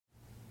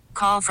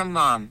Call from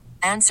mom.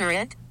 Answer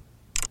it.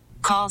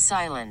 Call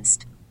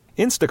silenced.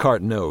 Instacart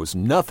knows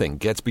nothing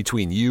gets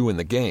between you and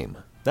the game.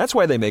 That's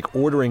why they make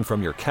ordering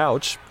from your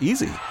couch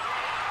easy.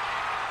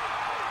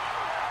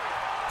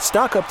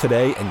 Stock up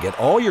today and get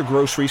all your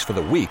groceries for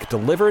the week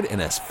delivered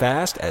in as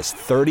fast as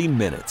 30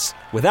 minutes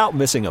without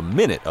missing a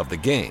minute of the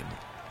game.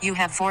 You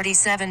have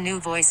 47 new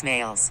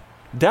voicemails.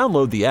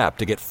 Download the app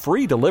to get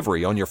free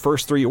delivery on your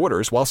first 3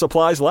 orders while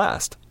supplies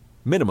last.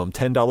 Minimum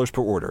 $10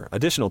 per order.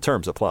 Additional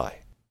terms apply.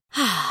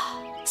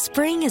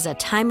 Spring is a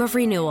time of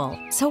renewal,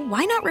 so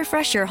why not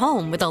refresh your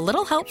home with a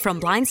little help from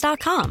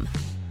Blinds.com?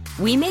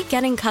 We make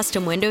getting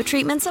custom window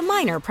treatments a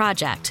minor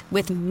project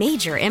with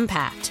major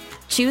impact.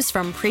 Choose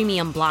from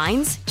premium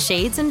blinds,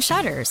 shades, and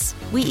shutters.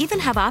 We even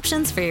have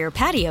options for your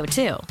patio,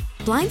 too.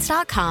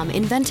 Blinds.com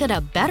invented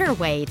a better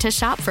way to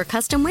shop for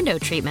custom window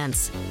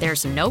treatments.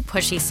 There's no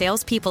pushy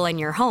salespeople in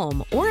your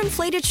home or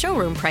inflated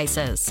showroom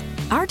prices.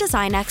 Our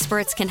design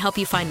experts can help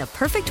you find the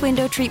perfect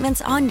window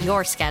treatments on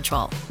your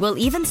schedule. We'll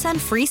even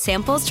send free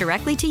samples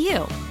directly to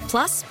you.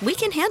 Plus, we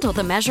can handle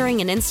the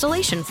measuring and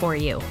installation for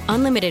you.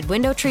 Unlimited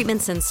window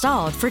treatments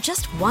installed for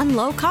just one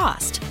low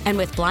cost. And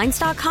with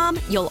Blinds.com,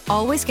 you'll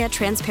always get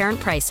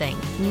transparent pricing.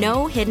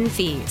 No hidden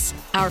fees.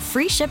 Our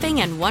free shipping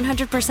and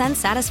 100%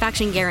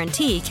 satisfaction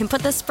guarantee can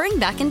put the spring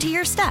back into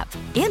your step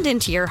and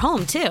into your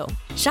home, too.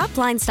 Shop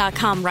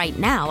Blinds.com right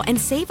now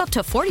and save up to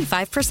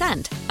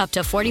 45%. Up to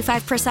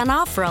 45%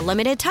 off for a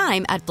limited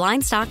time at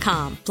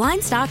Blinds.com.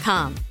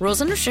 Blinds.com. Rules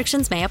and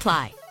restrictions may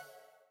apply.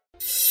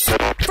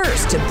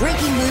 First to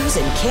breaking news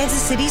in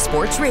Kansas City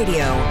Sports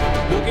Radio.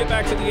 We'll get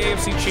back to the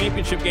AFC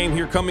Championship game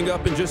here coming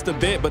up in just a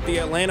bit, but the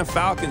Atlanta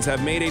Falcons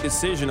have made a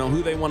decision on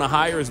who they want to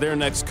hire as their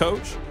next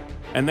coach,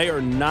 and they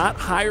are not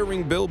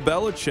hiring Bill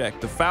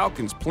Belichick. The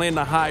Falcons plan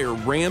to hire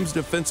Rams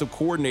defensive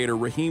coordinator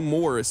Raheem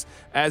Morris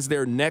as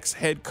their next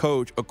head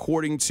coach,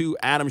 according to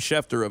Adam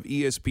Schefter of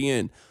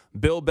ESPN.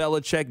 Bill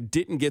Belichick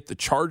didn't get the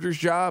Chargers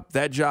job.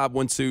 That job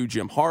went to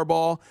Jim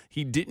Harbaugh.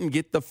 He didn't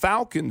get the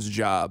Falcons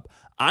job.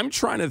 I'm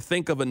trying to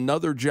think of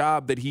another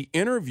job that he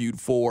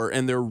interviewed for,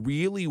 and there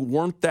really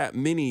weren't that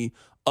many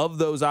of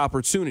those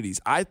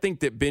opportunities. I think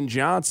that Ben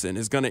Johnson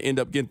is going to end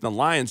up getting the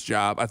Lions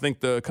job. I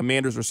think the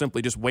Commanders are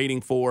simply just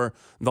waiting for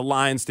the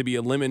Lions to be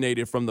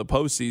eliminated from the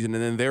postseason, and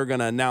then they're going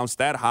to announce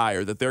that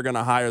they're going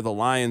to hire the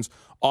Lions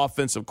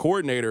offensive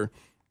coordinator.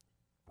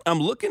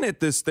 I'm looking at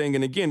this thing,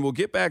 and again, we'll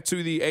get back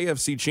to the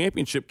AFC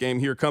Championship game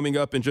here coming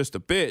up in just a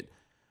bit.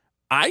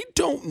 I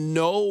don't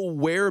know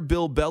where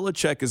Bill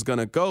Belichick is going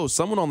to go.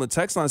 Someone on the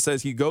text line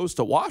says he goes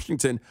to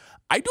Washington.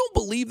 I don't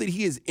believe that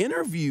he is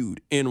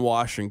interviewed in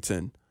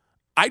Washington.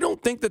 I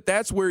don't think that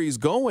that's where he's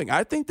going.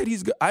 I think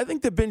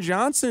that Ben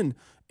Johnson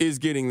is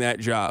getting that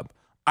job.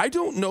 I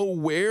don't know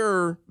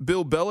where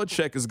Bill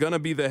Belichick is going to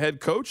be the head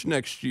coach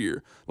next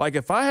year. Like,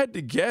 if I had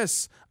to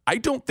guess, I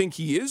don't think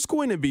he is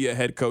going to be a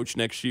head coach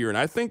next year. And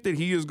I think that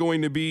he is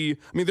going to be,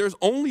 there's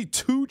only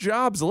 2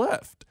 jobs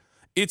left.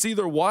 It's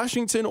either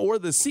Washington or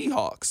the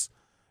Seahawks.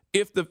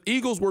 If the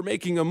Eagles were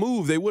making a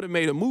move, they would have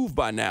made a move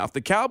by now. If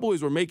the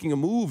Cowboys were making a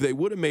move, they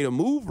would have made a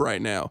move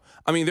right now.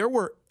 There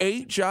were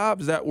 8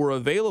 jobs that were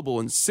available,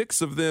 and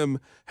 6 of them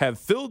have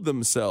filled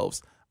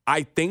themselves.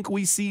 I think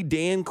we see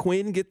Dan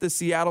Quinn get the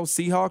Seattle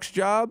Seahawks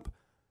job,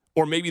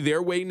 or maybe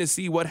they're waiting to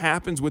see what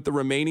happens with the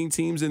remaining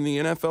teams in the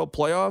NFL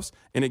playoffs.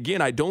 And again,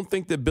 I don't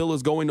think that Bill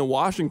is going to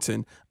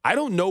Washington. I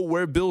don't know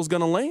where Bill's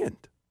going to land.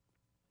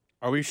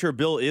 Are we sure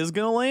Bill is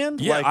going to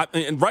land? Yeah,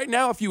 and right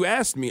now, if you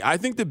asked me, I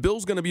think that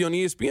Bill's going to be on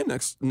ESPN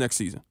next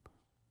season.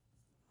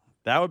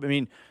 That would,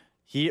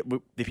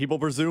 the people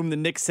presume that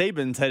Nick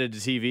Saban's headed to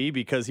TV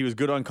because he was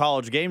good on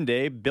College Game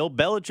Day. Bill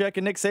Belichick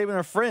and Nick Saban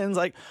are friends.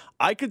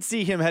 I could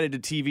see him headed to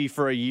TV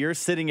for a year,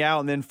 sitting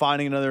out and then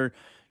finding another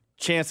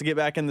chance to get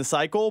back in the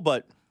cycle.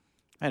 But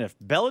man, if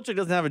Belichick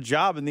doesn't have a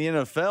job in the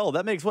NFL,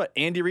 that makes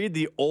Andy Reid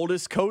the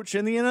oldest coach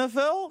in the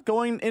NFL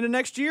going into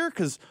next year?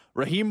 Because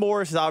Raheem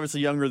Morris is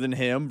obviously younger than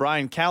him.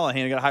 Brian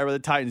Callahan got hired by the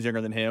Titans,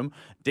 younger than him.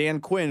 Dan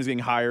Quinn is getting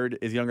hired,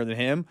 is younger than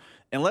him.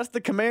 Unless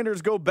the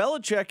Commanders go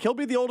Belichick, he'll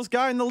be the oldest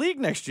guy in the league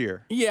next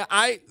year. Yeah,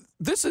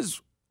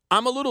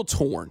 I'm a little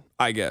torn,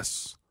 I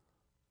guess.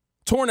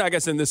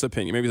 In this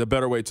opinion. Maybe it's a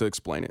better way to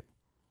explain it.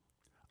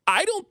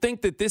 I don't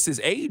think that this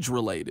is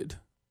age-related.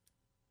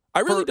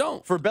 I really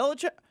don't. For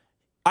Belichick?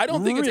 I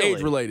don't think it's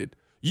age-related.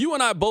 You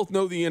and I both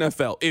know the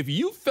NFL. If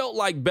you felt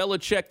like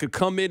Belichick could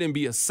come in and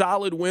be a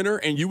solid winner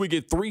and you would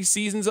get 3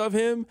 seasons of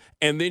him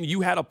and then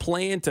you had a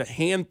plan to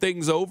hand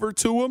things over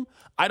to him,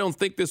 I don't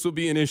think this would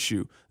be an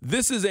issue.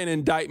 This is an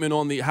indictment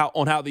on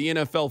how the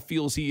NFL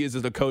feels he is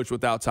as a coach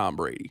without Tom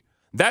Brady.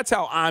 That's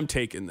how I'm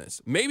taking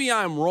this. Maybe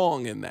I'm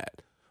wrong in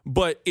that.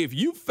 But if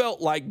you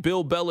felt like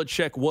Bill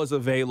Belichick was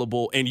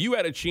available and you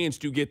had a chance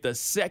to get the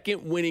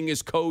second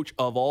winningest coach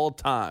of all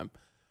time,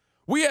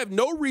 we have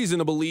no reason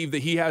to believe that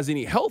he has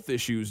any health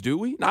issues, do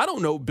we? Now, I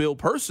don't know Bill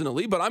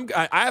personally, but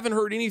I haven't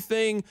heard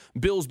anything.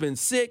 Bill's been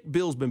sick.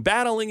 Bill's been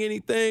battling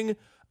anything.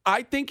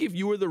 I think if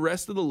you were the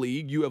rest of the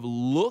league, you've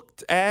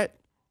looked at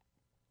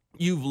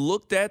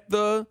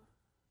the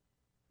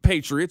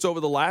Patriots over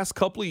the last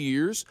couple of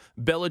years,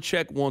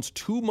 Belichick wants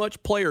too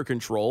much player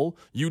control.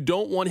 You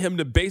don't want him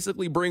to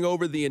basically bring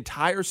over the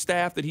entire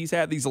staff that he's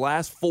had these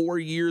last 4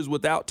 years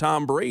without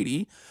Tom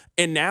Brady.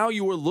 And now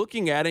you are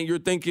looking at it and you're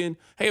thinking,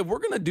 hey, if we're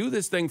going to do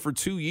this thing for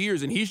 2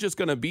 years and he's just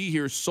going to be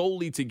here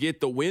solely to get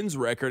the wins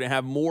record and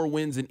have more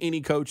wins than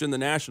any coach in the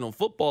National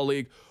Football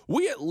League,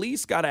 we at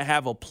least got to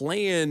have a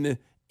plan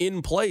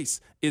in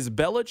place. Is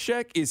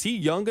Belichick, is he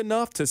young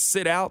enough to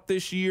sit out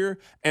this year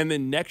and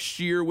then next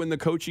year when the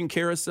coaching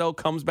carousel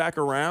comes back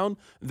around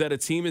that a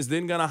team is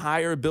then going to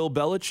hire Bill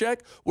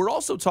Belichick? We're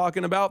also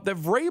talking about that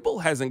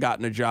Vrabel hasn't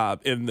gotten a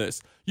job in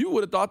this. You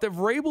would have thought that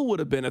Vrabel would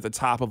have been at the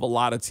top of a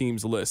lot of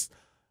teams' lists.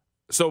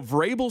 So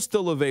Vrabel's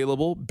still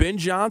available, Ben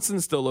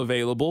Johnson's still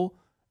available,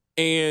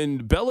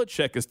 and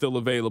Belichick is still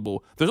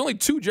available. There's only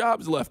 2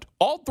 jobs left.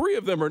 All 3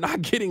 of them are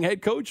not getting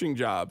head coaching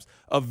jobs.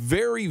 A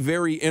very,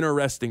 very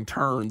interesting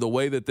turn, the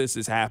way that this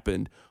has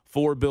happened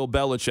for Bill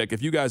Belichick.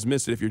 If you guys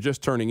missed it, if you're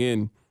just turning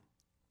in,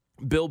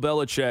 Bill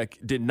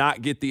Belichick did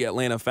not get the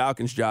Atlanta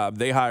Falcons job.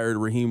 They hired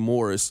Raheem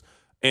Morris,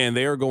 and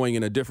they are going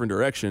in a different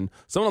direction.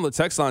 Someone on the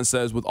text line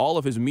says, with all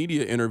of his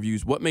media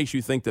interviews, what makes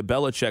you think that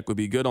Belichick would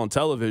be good on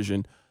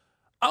television?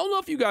 I don't know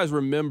if you guys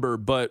remember,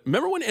 but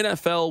remember when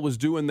NFL was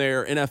doing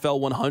their NFL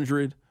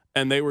 100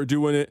 and they were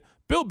doing it?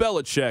 Bill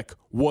Belichick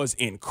was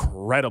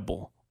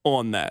incredible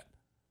on that.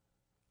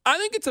 I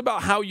think it's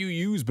about how you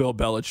use Bill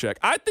Belichick.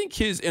 I think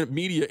his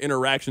media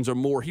interactions are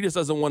more, he just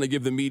doesn't want to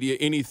give the media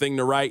anything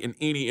to write and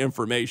any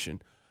information.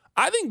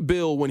 I think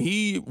Bill, when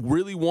he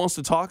really wants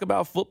to talk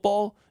about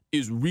football,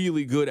 is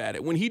really good at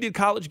it. When he did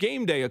College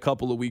Game Day a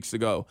couple of weeks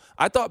ago,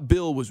 I thought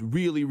Bill was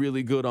really,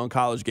 really good on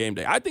College Game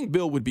Day. I think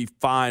Bill would be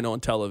fine on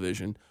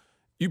television.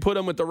 You put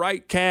him with the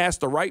right cast,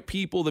 the right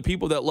people, the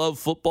people that love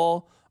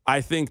football,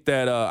 I think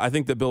that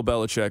Bill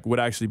Belichick would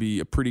actually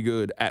be pretty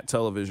good at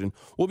television.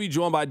 We'll be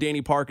joined by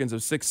Danny Parkins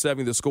of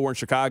 670 The Score in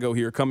Chicago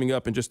here coming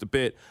up in just a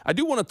bit. I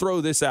do want to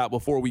throw this out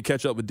before we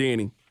catch up with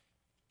Danny.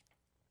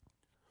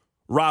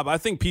 Rob, I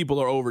think people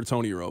are over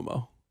Tony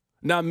Romo.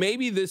 Now,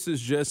 maybe this is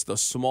just a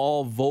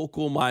small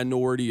vocal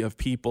minority of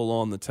people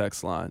on the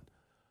text line.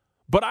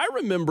 But I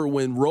remember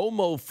when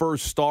Romo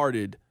first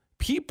started,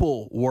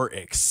 people were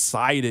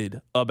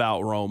excited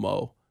about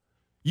Romo.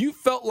 You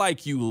felt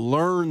like you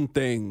learned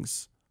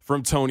things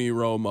from Tony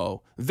Romo.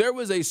 There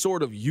was a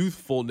sort of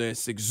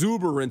youthfulness,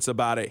 exuberance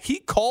about it. He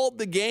called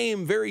the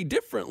game very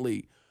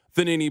differently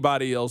than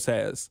anybody else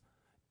has.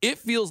 It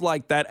feels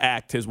like that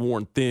act has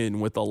worn thin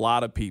with a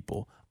lot of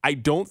people. I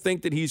don't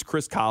think that he's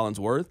Chris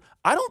Collinsworth.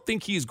 I don't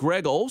think he's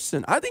Greg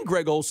Olsen. I think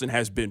Greg Olsen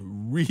has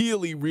been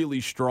really,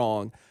 really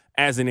strong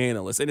as an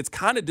analyst. And it's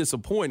kind of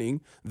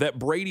disappointing that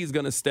Brady's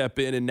going to step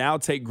in and now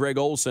take Greg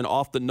Olsen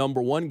off the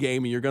number 1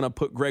 game and you're going to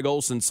put Greg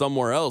Olsen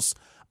somewhere else.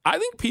 I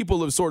think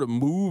people have sort of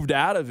moved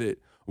out of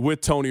it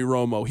with Tony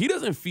Romo. He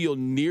doesn't feel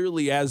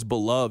nearly as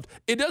beloved.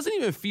 It doesn't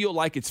even feel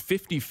like it's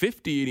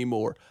 50-50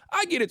 anymore.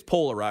 I get it's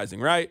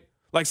polarizing, right?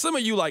 Like some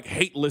of you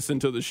hate listen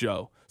to the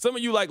show. Some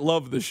of you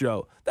love the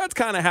show. That's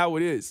kind of how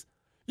it is.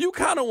 You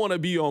kind of want to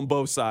be on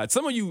both sides.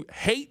 Some of you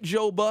hate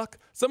Joe Buck.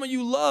 Some of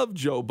you love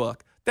Joe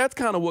Buck. That's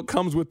kind of what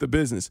comes with the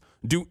business.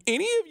 Do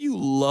any of you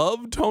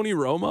love Tony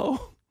Romo?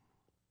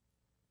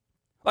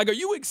 Are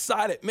you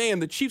excited? Man,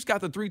 the Chiefs got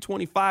the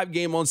 325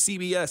 game on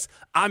CBS.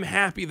 I'm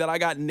happy that I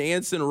got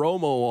Nance and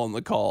Romo on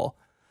the call.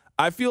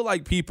 I feel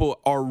like people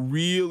are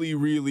really,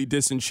 really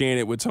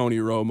disenchanted with Tony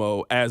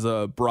Romo as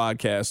a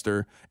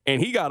broadcaster,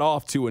 and he got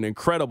off to an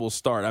incredible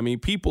start. I mean,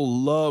 people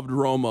loved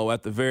Romo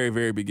at the very,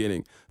 very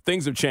beginning.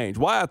 Things have changed.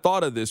 Why I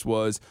thought of this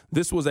was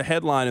a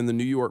headline in the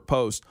New York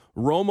Post.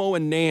 Romo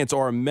and Nance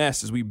are a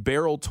mess as we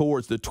barrel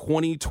towards the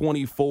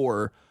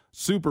 2024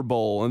 Super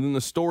Bowl. And then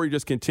the story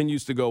just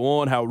continues to go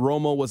on how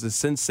Romo was a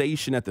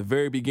sensation at the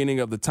very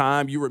beginning of the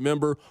time. You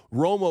remember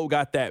Romo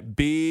got that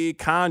big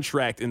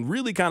contract and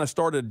really kind of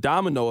started a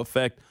domino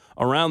effect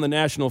around the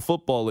National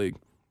Football League.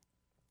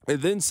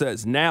 It then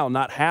says, now,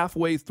 not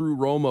halfway through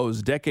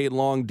Romo's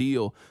decade-long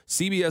deal,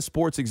 CBS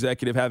Sports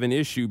executive have an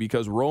issue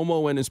because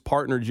Romo and his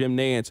partner Jim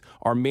Nance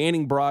are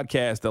manning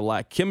broadcasts that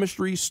lack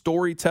chemistry,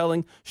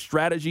 storytelling,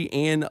 strategy,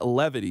 and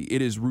levity.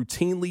 It is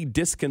routinely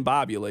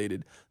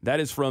discombobulated. That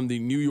is from the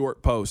New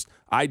York Post.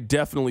 I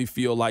definitely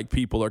feel like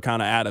people are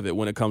kind of out of it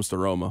when it comes to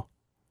Romo.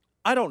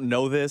 I don't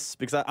know this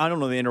because I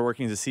don't know the inner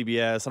workings of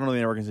CBS. I don't know the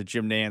inner workings of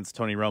Jim Nance,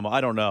 Tony Romo. I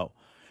don't know.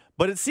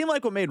 But it seemed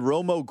like what made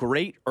Romo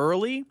great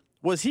early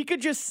was he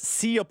could just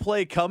see a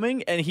play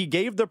coming, and he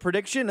gave the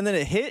prediction, and then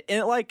it hit,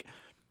 and it,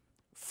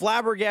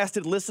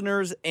 flabbergasted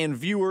listeners and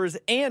viewers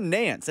and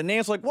Nance. And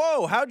Nance was like,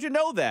 whoa, how'd you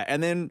know that?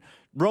 And then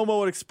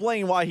Romo would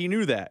explain why he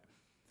knew that.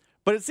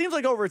 But it seems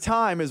like over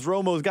time, as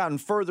Romo's gotten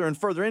further and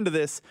further into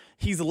this,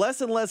 he's less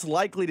and less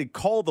likely to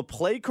call the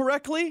play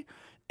correctly,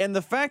 and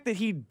the fact that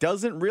he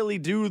doesn't really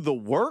do the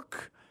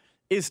work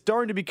is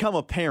starting to become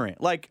apparent.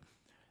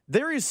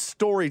 There is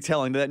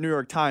storytelling to that New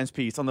York Times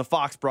piece on the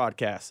Fox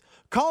broadcast.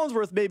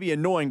 Collinsworth may be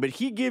annoying, but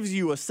he gives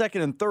you a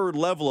second and third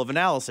level of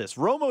analysis.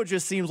 Romo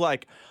just seems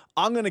like,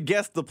 I'm going to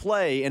guess the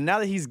play, and now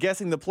that he's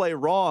guessing the play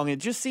wrong, it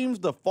just seems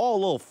to fall a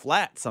little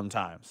flat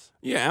sometimes.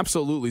 Yeah,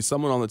 absolutely.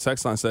 Someone on the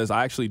text line says,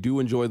 I actually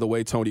do enjoy the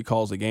way Tony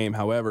calls a game.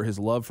 However, his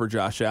love for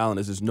Josh Allen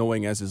is as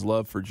knowing as his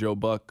love for Joe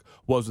Buck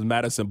was with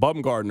Madison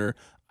Bumgarner.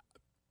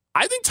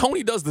 I think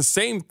Tony does the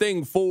same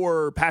thing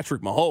for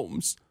Patrick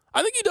Mahomes.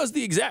 I think he does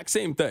the exact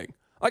same thing.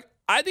 Like,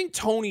 I think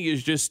Tony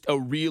is just a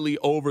really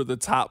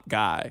over-the-top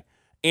guy.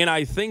 And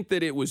I think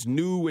that it was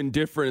new and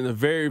different in the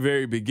very,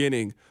 very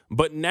beginning.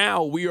 But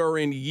now we are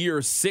in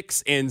year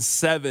 6 and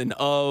 7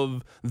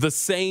 of the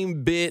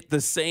same bit,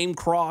 the same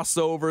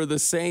crossover, the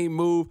same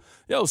move.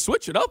 Yo,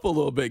 switch it up a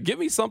little bit. Give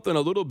me something a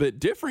little bit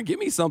different. Give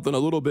me something a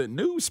little bit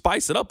new.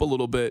 Spice it up a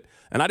little bit.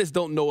 And I just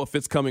don't know if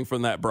it's coming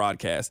from that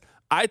broadcast.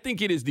 I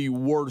think it is the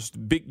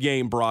worst big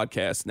game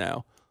broadcast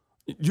now.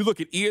 You look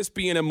at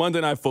ESPN and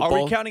Monday Night Football.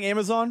 Are we counting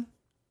Amazon?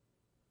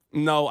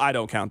 No, I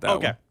don't count that one.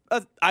 Okay.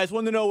 I just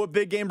wanted to know what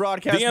big game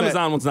broadcast The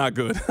Amazon one's not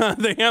good.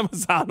 The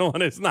Amazon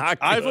one is not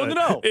good. I just wanted to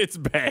know. It's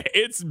bad.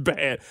 It's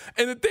bad.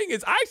 And the thing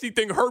is, I actually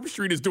think Herb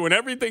Street is doing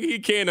everything he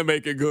can to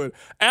make it good.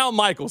 Al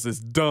Michaels is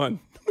done.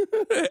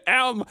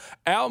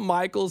 Al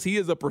Michaels, he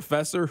is a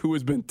professor who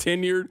has been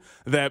tenured.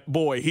 That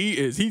boy,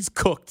 he's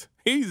cooked.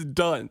 He's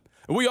done.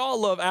 We all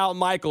love Al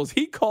Michaels.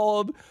 He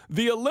called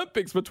the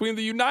Olympics between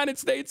the United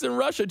States and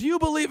Russia. Do you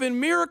believe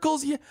in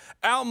miracles? Yeah.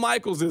 Al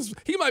Michaels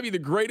he might be the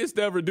greatest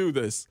to ever do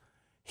this.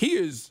 He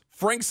is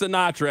Frank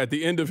Sinatra at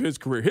the end of his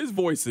career. His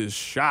voice is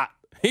shot.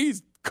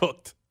 He's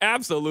cooked.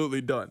 Absolutely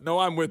done. No,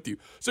 I'm with you.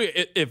 So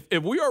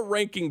if we are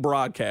ranking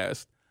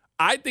broadcast,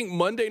 I think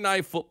Monday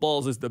Night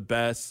Footballs is the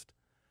best.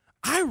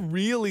 I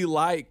really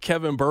like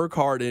Kevin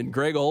Burkhardt and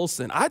Greg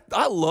Olsen.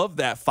 I love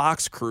that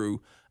Fox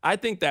crew. I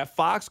think that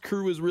Fox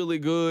crew is really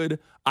good.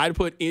 I'd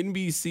put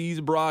NBC's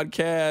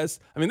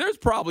broadcast. I mean, there's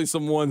probably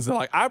some ones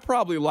that I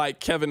probably like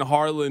Kevin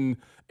Harlan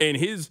and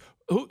his –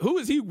 who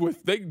is he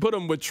with? They put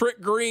him with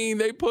Trent Green.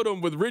 They put him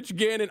with Rich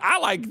Gannon. I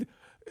like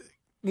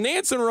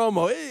Nance and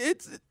Romo.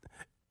 It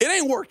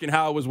ain't working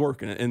how it was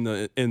working in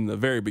the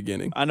very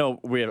beginning. I know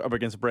we're up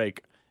against a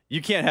break.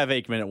 You can't have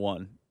Aikman at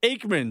 1.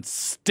 Aikman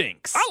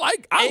stinks.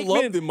 I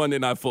love the Monday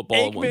Night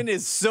Football one. Aikman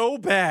is so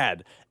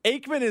bad.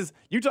 Aikman is,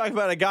 you talk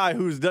about a guy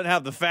who doesn't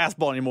have the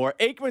fastball anymore.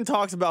 Aikman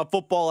talks about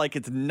football like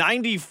it's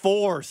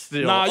 94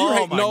 still. Nah,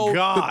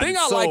 God. The thing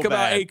I like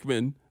about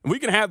Aikman, we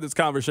can have this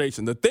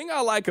conversation. The thing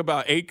I like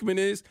about Aikman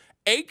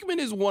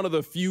is one of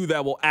the few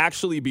that will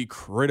actually be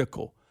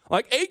critical.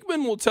 Like,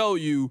 Aikman will tell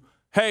you,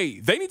 hey,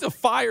 they need to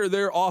fire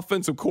their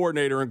offensive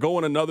coordinator and go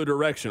in another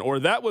direction, or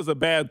that was a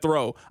bad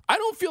throw. I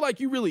don't feel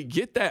like you really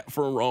get that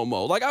from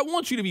Romo. Like, I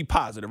want you to be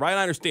positive, right?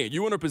 I understand.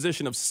 You're in a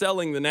position of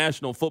selling the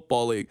National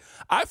Football League.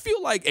 I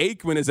feel like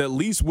Aikman is at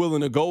least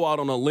willing to go out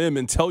on a limb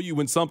and tell you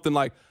when something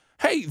like,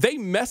 hey, they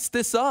messed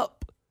this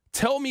up.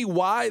 Tell me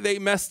why they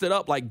messed it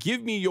up. Like,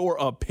 give me your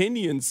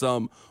opinion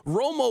some.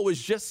 Romo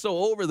is just so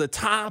over the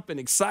top and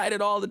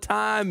excited all the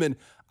time, and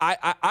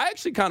I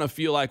actually kind of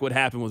feel like what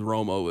happened with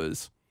Romo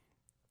is,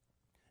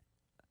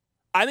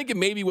 I think it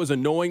maybe was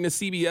annoying to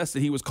CBS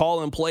that he was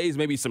calling plays.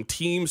 Maybe some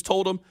teams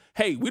told him,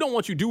 hey, we don't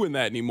want you doing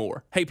that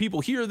anymore. Hey,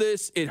 people hear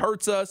this. It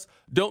hurts us.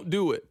 Don't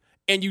do it.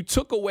 And you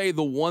took away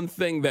the one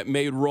thing that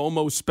made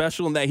Romo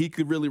special and that he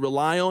could really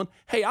rely on.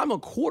 Hey, I'm a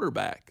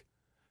quarterback.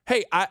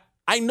 Hey,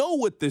 I know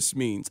what this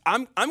means.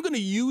 I'm going to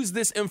use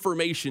this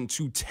information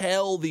to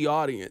tell the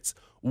audience.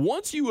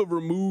 Once you have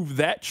removed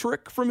that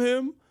trick from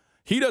him,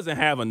 he doesn't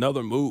have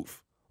another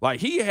move.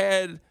 Like, he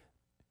had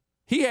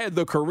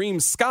the Kareem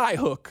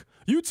skyhook.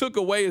 You took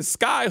away his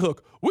skyhook.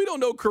 We don't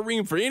know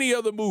Kareem for any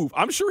other move.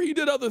 I'm sure he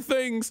did other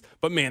things,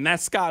 but man, that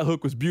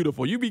skyhook was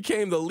beautiful. You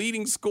became the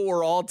leading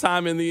scorer all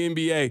time in the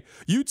NBA.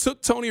 You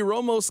took Tony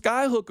Romo's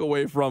skyhook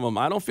away from him.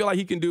 I don't feel like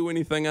he can do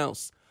anything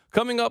else.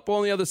 Coming up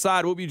on the other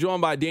side, we'll be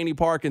joined by Danny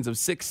Parkins of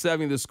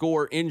 670 The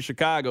Score in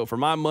Chicago. For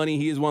my money,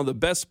 he is one of the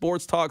best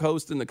sports talk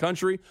hosts in the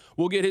country.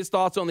 We'll get his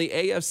thoughts on the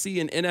AFC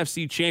and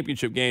NFC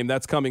championship game.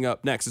 That's coming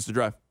up next. It's The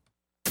Drive.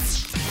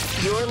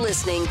 You're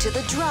listening to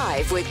The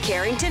Drive with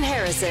Carrington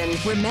Harrison.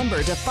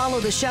 Remember to follow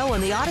the show on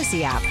the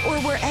Odyssey app or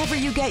wherever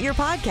you get your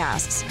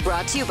podcasts.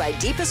 Brought to you by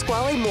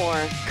DePasquale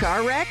Moore.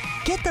 Car wreck?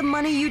 Get the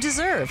money you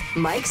deserve.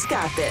 Mike's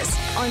got this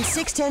on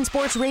 610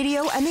 Sports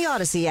Radio and the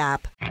Odyssey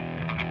app.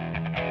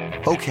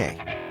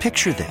 Okay,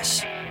 picture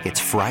this. It's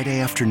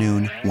Friday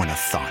afternoon when a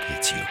thought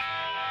hits you.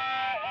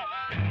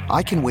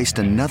 I can waste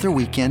another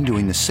weekend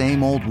doing the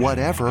same old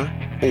whatever,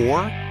 or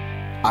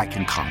I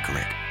can conquer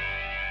it.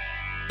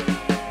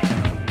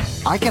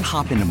 I can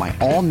hop into my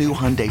all-new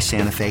Hyundai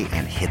Santa Fe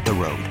and hit the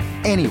road.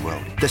 Any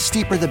road. The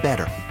steeper, the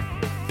better.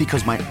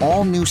 Because my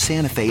all-new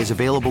Santa Fe is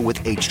available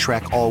with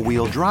H-Track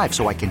all-wheel drive,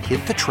 so I can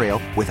hit the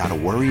trail without a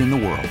worry in the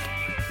world.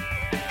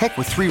 Heck,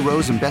 with 3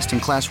 rows and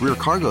best-in-class rear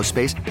cargo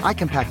space, I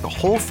can pack the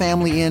whole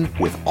family in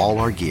with all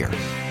our gear.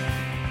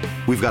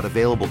 We've got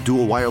available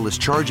dual wireless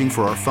charging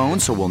for our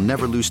phones, so we'll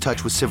never lose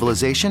touch with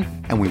civilization,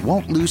 and we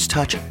won't lose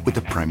touch with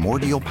the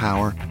primordial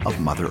power of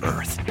Mother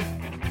Earth.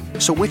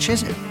 So which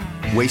is it?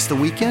 Waste the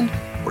weekend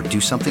or do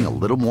something a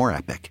little more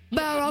epic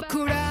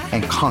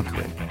and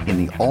conquer it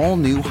in the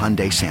all-new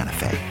Hyundai Santa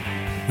Fe?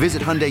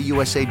 Visit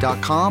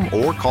HyundaiUSA.com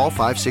or call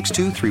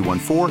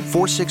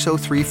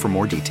 562-314-4603 for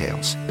more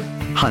details.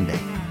 Hyundai,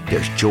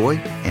 there's joy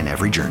in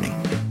every journey.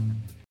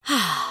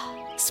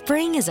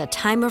 Spring is a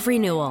time of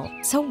renewal,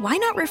 so why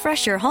not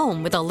refresh your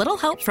home with a little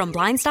help from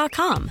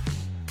Blinds.com?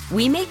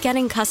 We make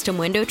getting custom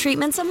window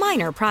treatments a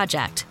minor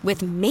project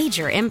with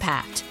major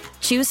impact.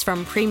 Choose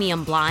from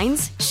premium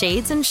blinds,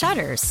 shades, and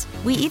shutters.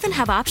 We even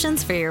have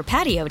options for your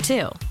patio,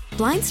 too.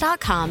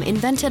 Blinds.com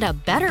invented a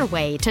better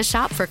way to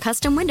shop for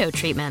custom window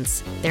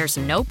treatments. There's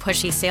no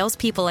pushy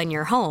salespeople in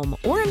your home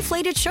or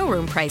inflated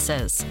showroom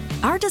prices.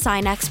 Our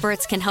design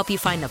experts can help you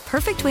find the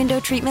perfect window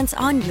treatments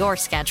on your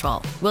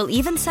schedule. We'll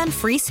even send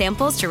free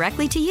samples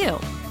directly to you.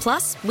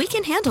 Plus, we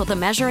can handle the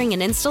measuring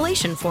and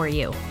installation for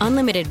you.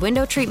 Unlimited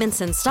window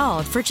treatments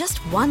installed for just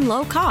one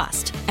low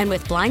cost. And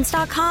with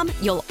Blinds.com,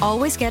 you'll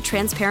always get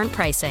transparent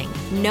pricing.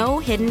 No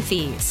hidden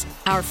fees.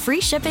 Our free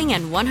shipping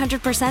and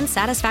 100%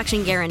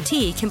 satisfaction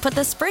guarantee can put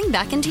the spring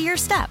back into your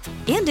step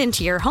and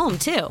into your home,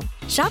 too.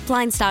 Shop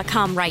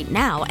Blinds.com right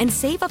now and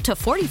save up to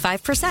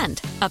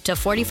 45%. Up to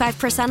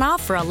 45%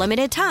 off for a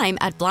limited time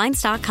at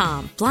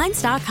Blinds.com.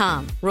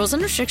 Blinds.com. Rules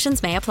and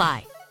restrictions may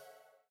apply.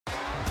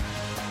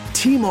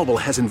 T-Mobile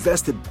has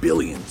invested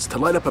billions to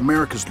light up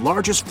America's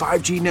largest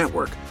 5G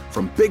network,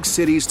 from big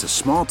cities to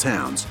small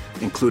towns,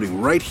 including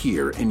right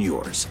here in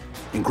yours.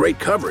 And great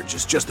coverage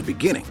is just the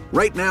beginning.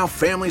 Right now,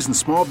 families and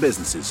small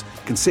businesses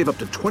can save up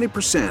to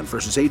 20%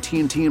 versus AT&T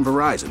and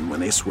Verizon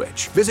when they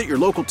switch. Visit your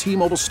local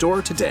T-Mobile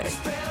store today.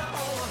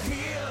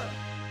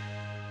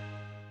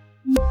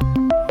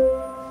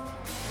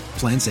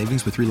 Plan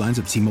savings with 3 lines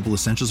of T-Mobile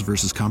Essentials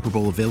versus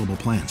comparable available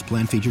plans.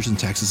 Plan features and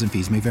taxes and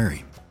fees may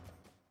vary.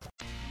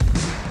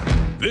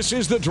 This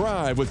is The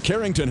Drive with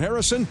Carrington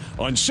Harrison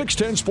on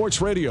 610 Sports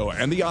Radio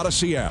and the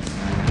Odyssey app.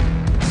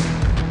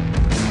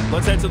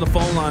 Let's head to the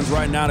phone lines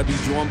right now to be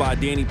joined by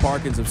Danny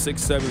Parkins of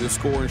 670 The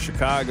Score in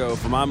Chicago.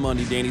 For my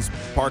money, Danny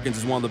Parkins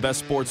is one of the best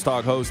sports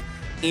talk hosts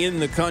in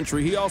the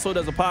country. He also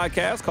does a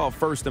podcast called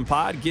First and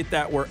Pod. Get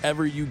that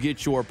wherever you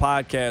get your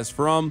podcast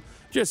from.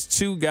 Just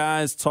two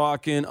guys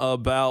talking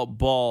about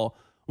ball.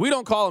 We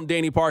don't call him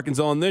Danny Parkins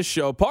on this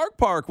show.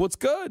 Park, what's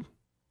good?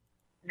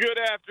 Good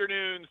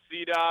afternoon,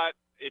 C-Dot.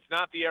 It's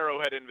not the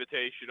Arrowhead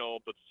Invitational,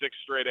 but 6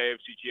 straight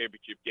AFC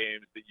Championship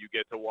games that you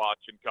get to watch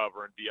and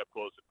cover and be up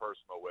close and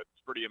personal with.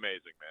 It's pretty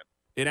amazing, man.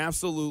 It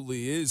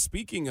absolutely is.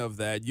 Speaking of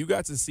that, you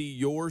got to see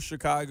your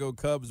Chicago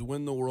Cubs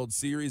win the World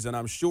Series, and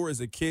I'm sure as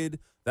a kid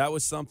that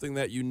was something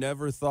that you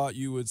never thought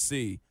you would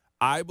see.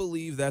 I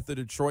believe that the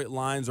Detroit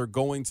Lions are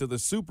going to the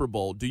Super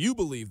Bowl. Do you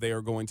believe they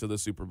are going to the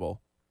Super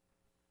Bowl?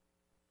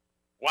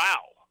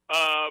 Wow.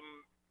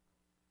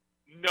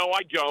 No,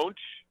 I don't.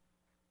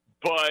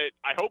 But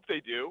I hope they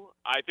do.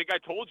 I think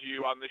I told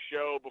you on the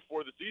show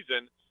before the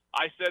season,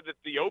 I said that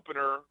the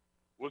opener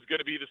was going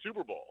to be the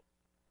Super Bowl,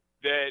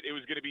 that it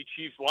was going to be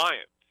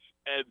Chiefs-Lions.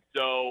 And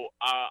so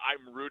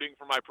I'm rooting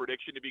for my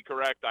prediction to be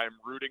correct. I'm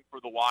rooting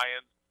for the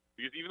Lions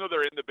because even though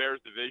they're in the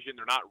Bears division,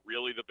 they're not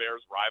really the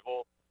Bears'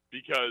 rival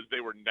because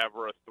they were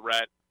never a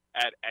threat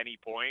at any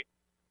point.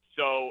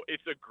 So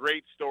it's a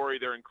great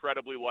story. They're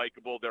incredibly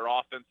likable. Their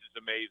offense is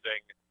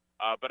amazing.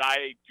 But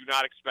I do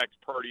not expect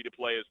Purdy to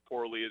play as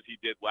poorly as he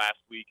did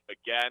last week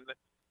again.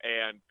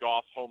 And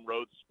Goff's home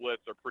road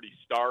splits are pretty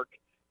stark,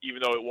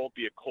 even though it won't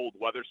be a cold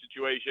weather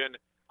situation.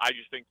 I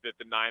just think that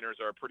the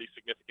Niners are a pretty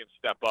significant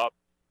step up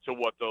to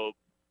what the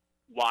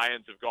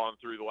Lions have gone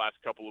through the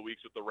last couple of weeks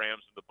with the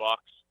Rams and the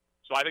Bucs.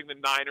 So I think the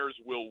Niners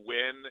will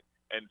win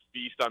and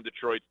feast on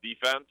Detroit's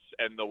defense,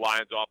 and the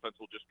Lions' offense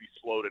will just be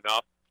slowed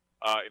enough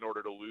in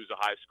order to lose a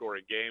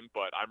high-scoring game.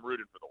 But I'm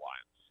rooting for the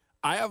Lions.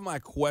 I have my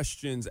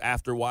questions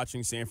after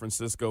watching San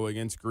Francisco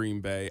against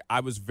Green Bay. I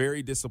was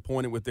very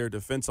disappointed with their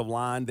defensive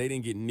line. They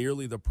didn't get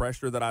nearly the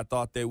pressure that I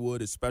thought they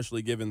would,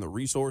 especially given the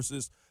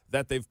resources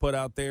that they've put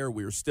out there.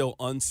 We are still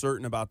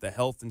uncertain about the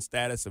health and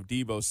status of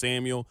Deebo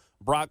Samuel.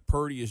 Brock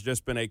Purdy has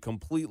just been a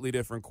completely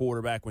different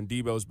quarterback when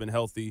Deebo's been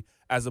healthy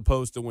as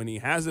opposed to when he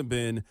hasn't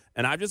been.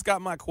 And I just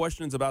got my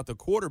questions about the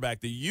quarterback.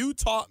 You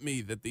taught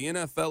me that the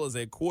NFL is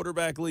a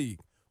quarterback league.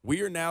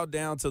 We are now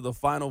down to the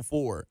Final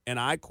Four, and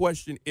I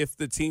question if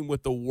the team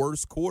with the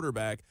worst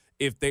quarterback,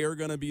 if they are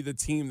going to be the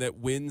team that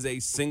wins a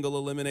single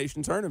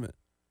elimination tournament.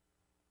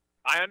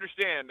 I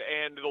understand,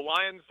 and the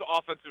Lions'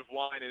 offensive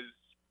line is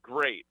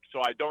great, so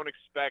I don't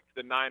expect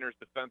the Niners'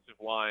 defensive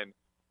line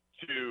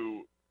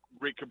to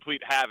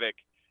complete havoc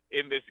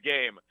in this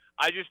game.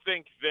 I just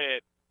think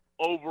that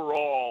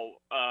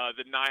overall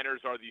the Niners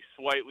are the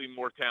slightly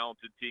more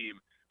talented team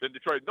than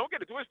Detroit. Don't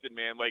get it twisted,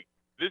 man. Like,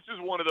 this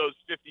is one of those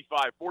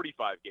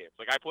 55-45 games.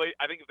 Like I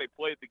think if they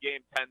played the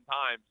game 10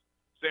 times,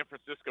 San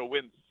Francisco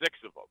wins 6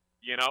 of them.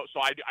 You know, so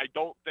I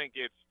don't think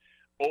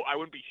I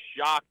wouldn't be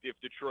shocked if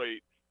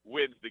Detroit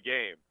wins the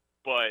game.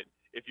 But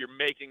if you're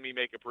making me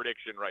make a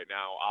prediction right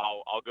now,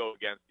 I'll go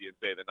against you and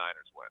say the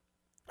Niners win.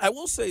 I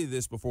will say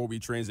this before we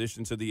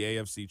transition to the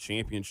AFC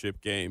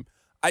Championship game.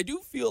 I do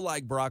feel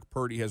like Brock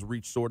Purdy has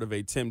reached sort of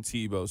a Tim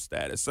Tebow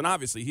status. And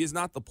obviously, he is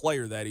not the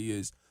player that he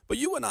is. But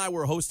you and I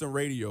were hosting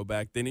radio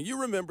back then, and you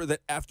remember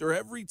that after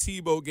every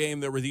Tebow game,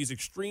 there were these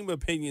extreme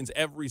opinions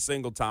every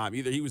single time.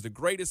 Either he was the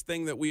greatest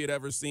thing that we had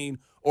ever seen,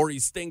 or he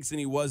stinks and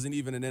he wasn't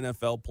even an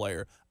NFL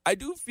player. I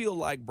do feel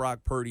like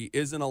Brock Purdy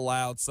isn't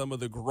allowed some of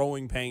the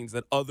growing pains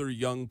that other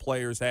young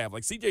players have.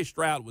 Like C.J.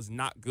 Stroud was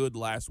not good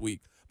last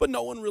week, but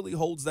no one really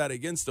holds that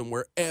against him,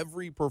 where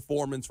every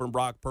performance from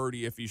Brock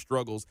Purdy, if he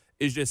struggles,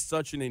 is just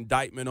such an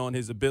indictment on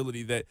his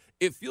ability that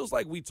it feels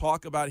like we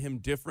talk about him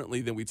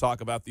differently than we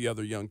talk about the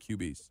other young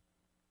QBs.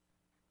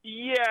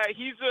 Yeah,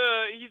 he's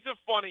a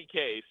funny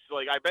case.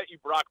 Like, I bet you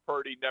Brock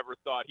Purdy never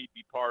thought he'd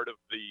be part of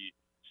the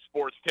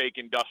sports take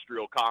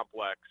industrial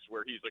complex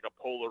where he's like a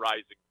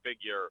polarizing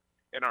figure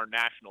in our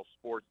national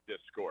sports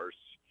discourse.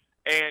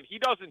 And he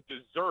doesn't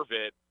deserve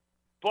it,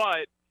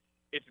 but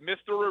it's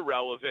Mr.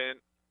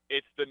 Irrelevant.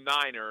 It's the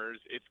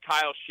Niners. It's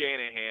Kyle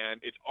Shanahan.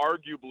 It's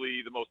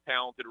arguably the most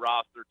talented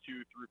roster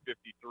 2 through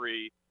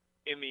 53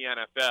 in the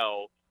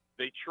NFL.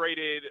 They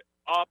traded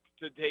up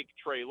to take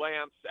Trey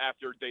Lance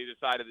after they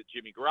decided that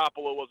Jimmy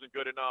Garoppolo wasn't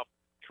good enough.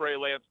 Trey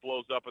Lance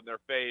blows up in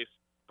their face.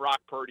 Brock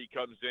Purdy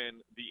comes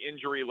in. The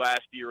injury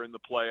last year in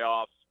the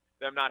playoffs,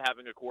 them not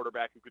having a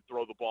quarterback who could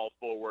throw the ball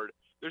forward.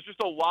 There's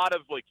just a lot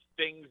of like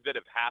things that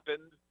have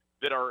happened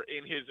that are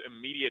in his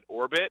immediate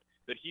orbit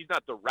that he's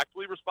not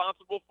directly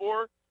responsible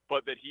for,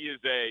 but that he is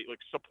a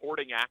like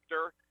supporting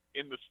actor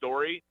in the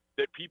story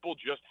that people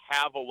just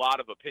have a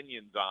lot of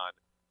opinions on.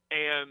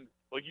 And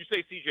like you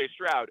say, C.J.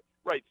 Stroud,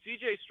 right?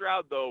 C.J.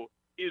 Stroud, though,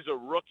 is a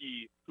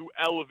rookie who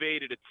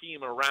elevated a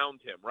team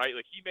around him, right?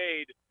 Like he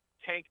made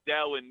Tank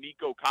Dell and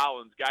Nico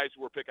Collins, guys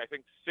who were picked, I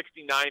think,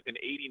 69th and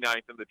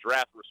 89th in the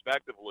draft,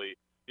 respectively.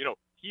 You know,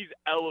 he's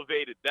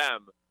elevated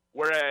them,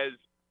 whereas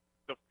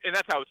and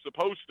that's how it's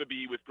supposed to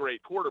be with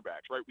great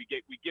quarterbacks, right? We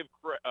give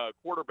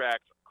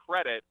quarterbacks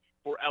credit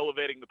for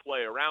elevating the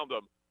play around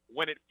them.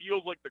 When it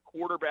feels like the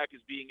quarterback is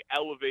being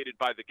elevated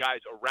by the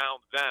guys around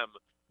them,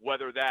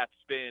 whether that's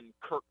been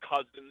Kirk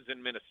Cousins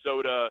in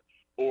Minnesota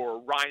or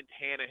Ryan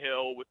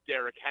Tannehill with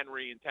Derrick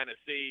Henry in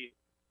Tennessee,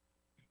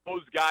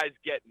 those guys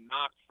get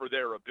knocked for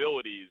their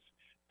abilities.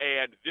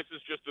 And this is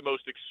just the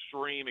most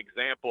extreme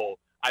example,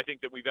 I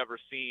think, that we've ever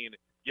seen,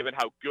 given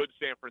how good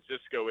San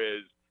Francisco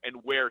is and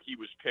where he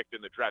was picked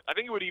in the draft. I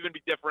think it would even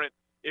be different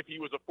if he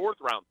was a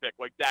fourth-round pick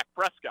like Dak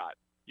Prescott,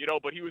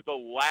 but he was the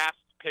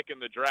last pick in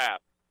the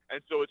draft.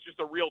 And so it's just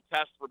a real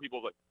test for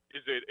people. Like,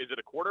 is it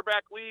a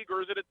quarterback league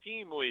or is it a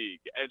team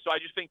league? And so I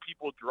just think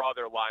people draw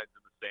their lines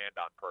in the sand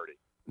on Purdy.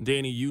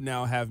 Danny, you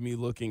now have me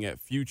looking at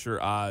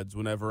future odds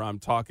whenever I'm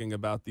talking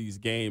about these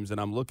games,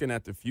 and I'm looking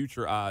at the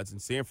future odds. In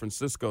San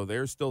Francisco,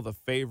 they're still the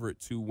favorite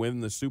to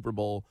win the Super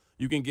Bowl.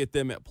 You can get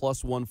them at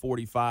plus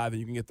 145, and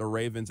you can get the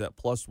Ravens at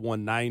plus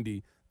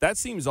 190. That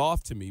seems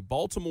off to me.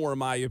 Baltimore, in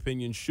my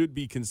opinion, should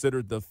be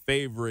considered the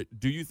favorite.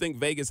 Do you think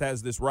Vegas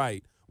has this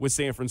right, with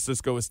San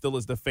Francisco still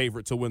as the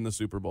favorite to win the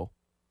Super Bowl?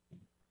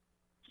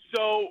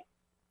 So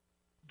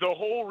the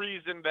whole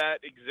reason that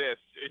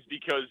exists is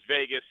because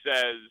Vegas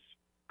says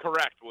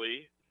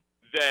correctly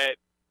that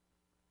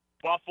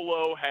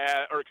Baltimore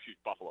has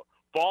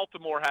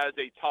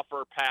a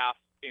tougher path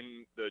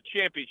in the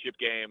championship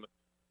game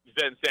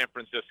than San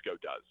Francisco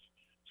does.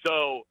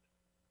 So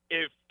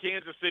if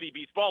Kansas City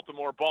beats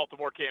Baltimore,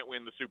 Baltimore can't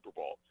win the Super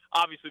Bowl.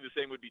 Obviously, the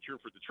same would be true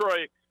for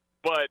Detroit,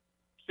 but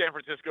San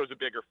Francisco is a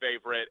bigger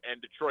favorite, and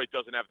Detroit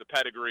doesn't have the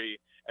pedigree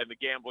and the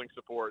gambling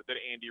support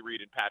that Andy Reid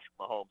and Patrick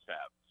Mahomes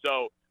have.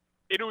 So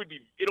it'll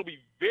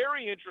be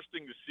very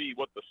interesting to see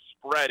what the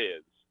spread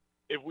is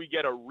if we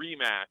get a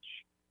rematch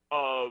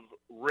of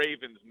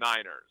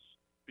Ravens-Niners,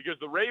 because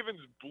the Ravens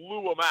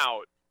blew them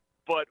out,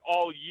 but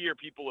all year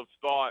people have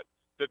thought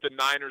that the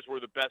Niners were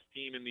the best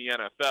team in the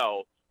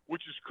NFL,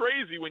 which is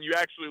crazy when you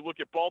actually look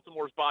at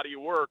Baltimore's body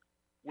of work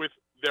with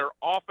their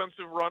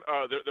offensive run,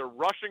 their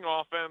rushing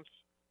offense,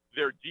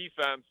 their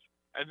defense,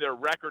 and their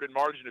record and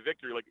margin of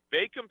victory. Like,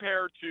 they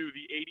compare to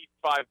the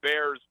 85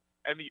 Bears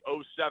and the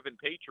 07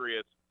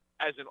 Patriots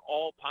as an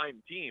all-time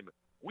team.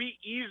 We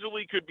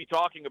easily could be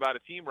talking about a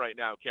team right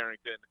now,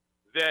 Carrington,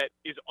 that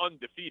is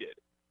undefeated.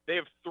 They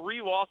have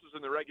 3 losses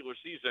in the regular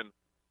season,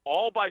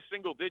 all by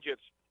single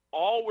digits,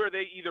 all where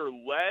they either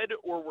led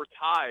or were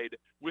tied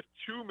with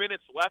 2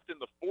 minutes left in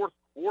the fourth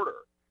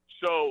quarter.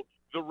 So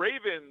the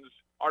Ravens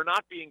are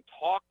not being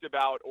talked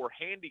about or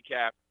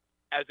handicapped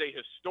as a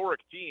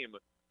historic team,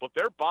 but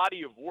their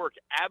body of work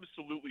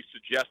absolutely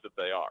suggests that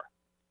they are.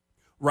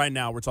 Right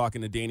now, we're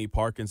talking to Danny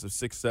Parkins of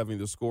 670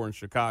 The Score in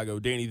Chicago.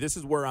 Danny, this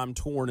is where I'm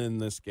torn in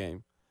this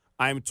game.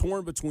 I'm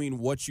torn between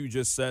what you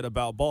just said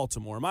about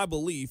Baltimore. My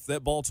belief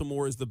that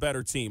Baltimore is the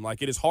better team.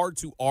 Like, it is hard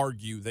to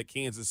argue that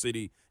Kansas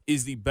City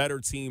is the better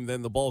team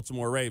than the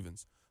Baltimore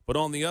Ravens. But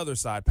on the other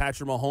side,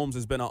 Patrick Mahomes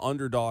has been an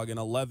underdog in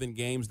 11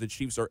 games. The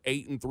Chiefs are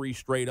 8-3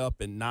 straight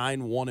up and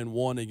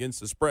 9-1-1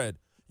 against the spread.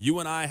 You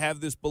and I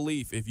have this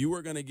belief. If you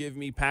were going to give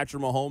me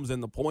Patrick Mahomes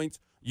and the points,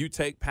 you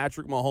take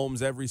Patrick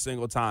Mahomes every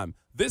single time.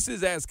 This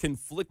is as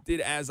conflicted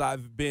as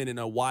I've been in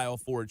a while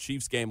for a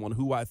Chiefs game on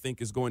who I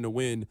think is going to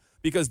win,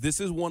 because this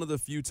is one of the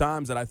few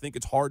times that I think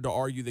it's hard to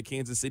argue that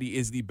Kansas City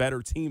is the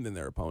better team than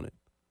their opponent.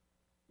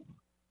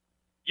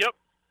 Yep,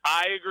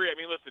 I agree. I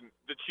mean, listen,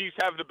 the Chiefs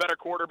have the better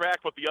quarterback,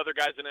 but the other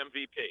guy's an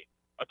MVP,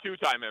 a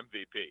two-time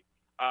MVP.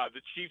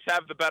 The Chiefs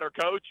have the better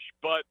coach,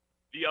 but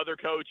the other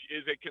coach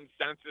is a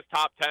consensus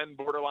top 10,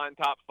 borderline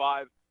top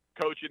 5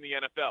 coach in the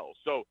NFL.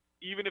 So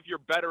even if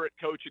you're better at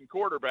coach and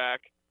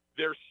quarterback,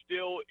 there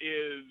still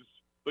is,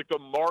 like, the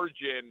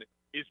margin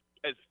is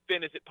as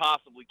thin as it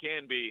possibly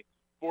can be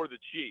for the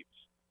Chiefs.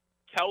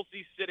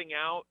 Kelsey sitting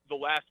out the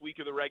last week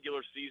of the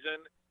regular season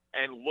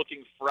and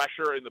looking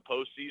fresher in the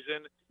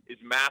postseason is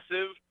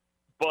massive,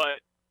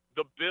 but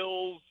the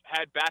Bills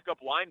had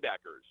backup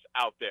linebackers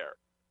out there.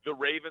 The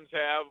Ravens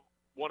have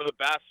one of the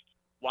best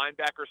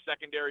linebacker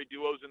secondary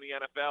duos in the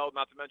NFL,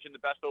 not to mention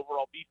the best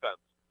overall defense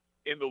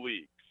in the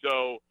league.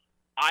 So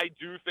I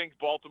do think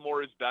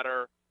Baltimore is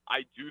better.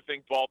 I do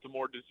think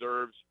Baltimore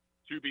deserves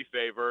to be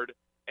favored.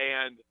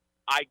 And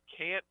I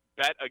can't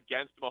bet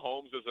against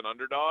Mahomes as an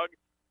underdog,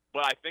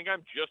 but I think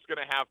I'm just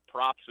going to have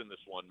props in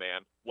this one,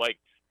 man. Like,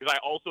 because I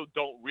also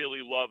don't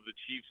really love the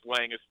Chiefs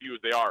laying as few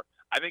as they are.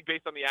 I think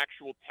based on the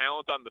actual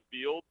talent on the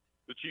field,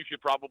 the Chiefs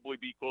should probably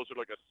be closer to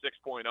like a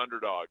 6-point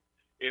underdog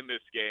in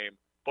this game,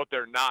 but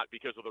they're not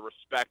because of the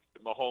respect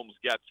that Mahomes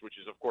gets, which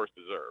is, of course,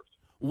 deserved.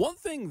 One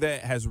thing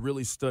that has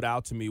really stood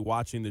out to me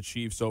watching the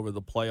Chiefs over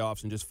the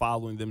playoffs and just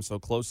following them so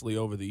closely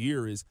over the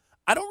year is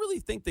I don't really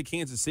think that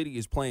Kansas City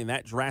is playing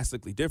that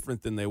drastically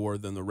different than they were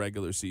than the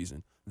regular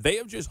season. They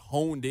have just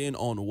honed in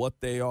on what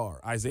they are.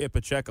 Isaiah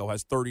Pacheco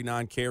has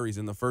 39 carries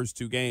in the first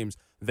 2 games.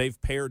 They've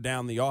pared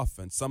down the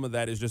offense. Some of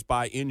that is just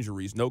by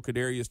injuries. No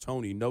Kadarius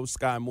Toney, no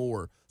Sky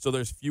Moore. So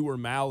there's fewer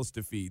mouths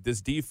to feed.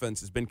 This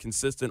defense has been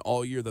consistent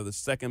all year. They're the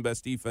second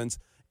best defense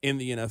in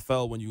the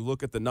NFL when you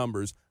look at the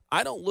numbers.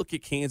 I don't look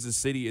at Kansas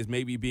City as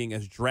maybe being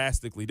as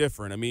drastically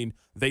different. I mean,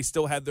 they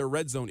still had their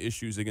red zone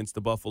issues against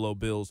the Buffalo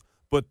Bills.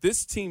 But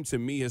this team, to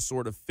me, has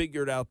sort of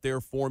figured out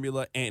their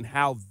formula and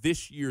how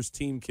this year's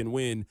team can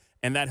win,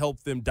 and that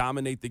helped them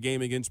dominate the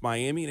game against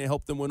Miami, and it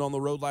helped them win on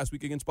the road last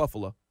week against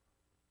Buffalo.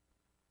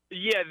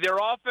 Yeah, their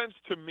offense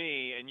to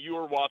me, and you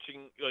were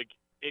watching like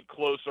it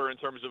closer in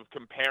terms of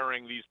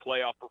comparing these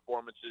playoff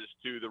performances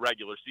to the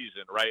regular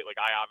season, right? Like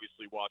I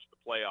obviously watched the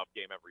playoff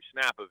game every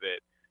snap of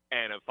it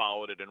and have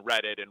followed it and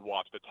read it and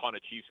watched a ton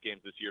of Chiefs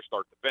games this year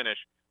start to finish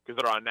because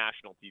they're on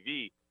national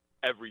TV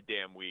every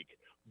damn week.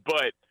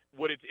 But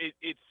what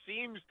it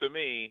seems to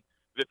me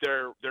that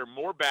they're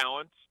more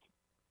balanced.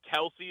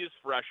 Kelsey is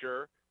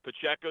fresher.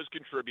 Pacheco's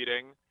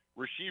contributing.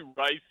 Rashee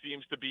Rice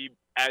seems to be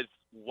as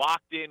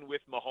locked in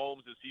with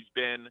Mahomes as he's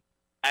been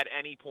at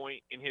any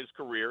point in his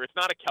career. It's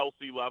not a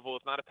Kelsey level.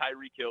 It's not a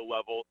Tyreek Hill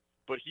level,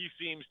 but he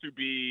seems to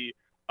be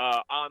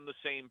on the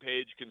same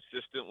page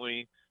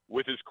consistently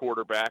with his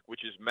quarterback,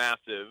 which is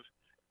massive.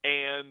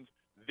 And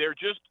they're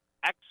just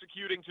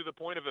executing to the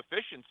point of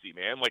efficiency,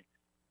 man. Like,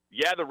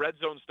 yeah, the red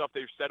zone stuff,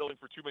 they're settling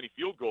for too many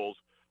field goals,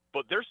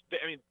 but did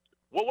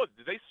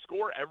they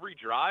score every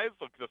drive?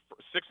 Like the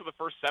 6 of the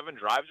first 7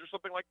 drives or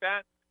something like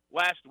that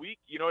last week?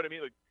 You know what I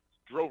mean? Like,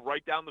 drove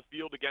right down the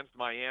field against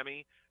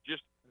Miami.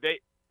 Just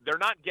they're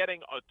not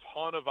getting a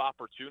ton of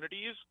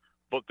opportunities,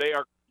 but they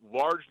are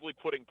largely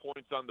putting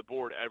points on the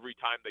board every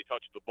time they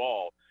touch the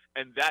ball,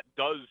 and that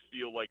does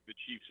feel like the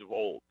Chiefs of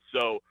old.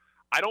 So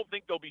I don't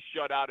think they'll be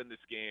shut out in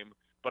this game,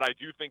 but I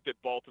do think that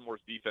Baltimore's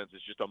defense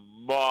is just a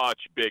much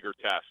bigger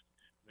test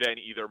than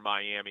either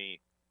Miami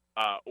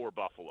or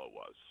Buffalo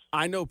was.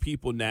 I know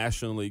people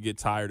nationally get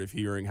tired of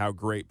hearing how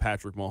great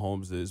Patrick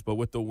Mahomes is, but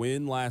with the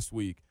win last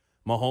week,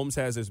 Mahomes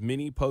has as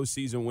many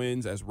postseason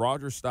wins as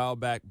Roger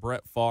Staubach,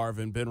 Brett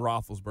Favre, and Ben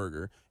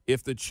Roethlisberger.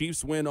 If the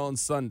Chiefs win on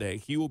Sunday,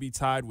 he will be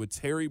tied with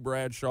Terry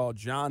Bradshaw,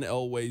 John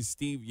Elway,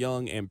 Steve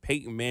Young, and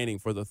Peyton Manning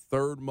for the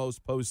 3rd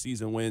most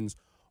postseason wins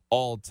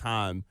all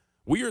time.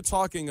 We are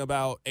talking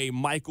about a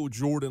Michael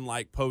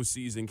Jordan-like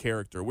postseason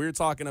character. We're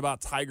talking about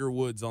Tiger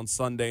Woods on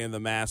Sunday in the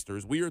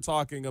Masters. We are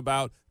talking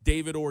about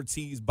David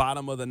Ortiz,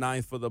 bottom of the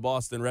 9th for the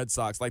Boston Red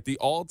Sox. Like the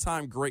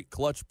all-time great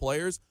clutch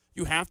players,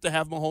 you have to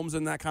have Mahomes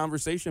in that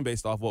conversation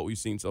based off what we've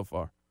seen so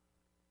far.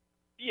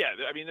 Yeah,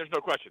 I mean, there's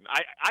no question.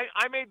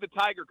 I made the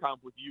Tiger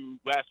comp with you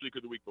last week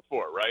or the week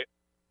before, right?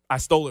 I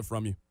stole it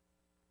from you.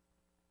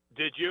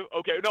 Did you?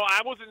 Okay, no,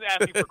 I wasn't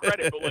asking for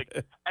credit,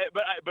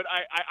 but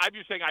I'm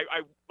just saying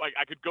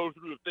I could go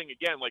through the thing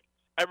again. Like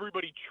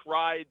everybody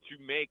tried to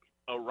make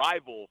a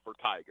rival for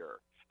Tiger,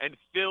 and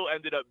still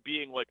ended up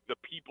being like the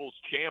people's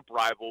champ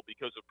rival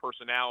because of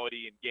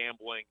personality and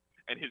gambling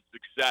and his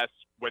success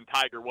when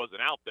Tiger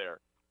wasn't out there.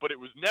 But it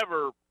was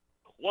never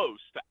close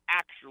to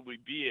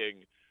actually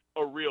being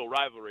a real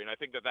rivalry, and I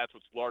think that that's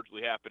what's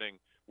largely happening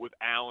with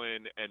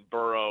Allen and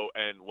Burrow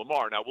and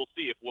Lamar. Now, we'll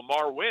see if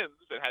Lamar wins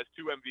and has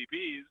 2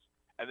 MVPs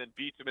and then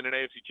beats him in an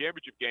AFC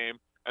Championship game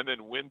and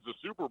then wins the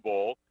Super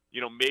Bowl,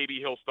 maybe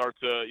he'll start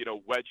to,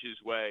 wedge his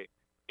way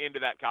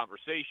into that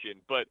conversation.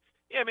 But,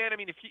 yeah, man, I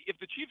mean, if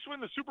the Chiefs win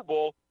the Super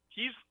Bowl,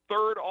 he's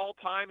 3rd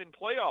all-time in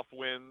playoff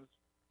wins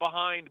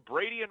behind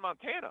Brady and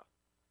Montana.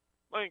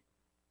 Like,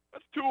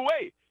 that's 2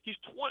 away. He's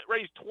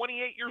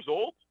 28 years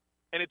old,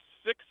 and it's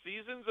 6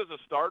 seasons as a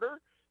starter.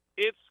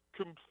 It's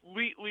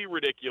completely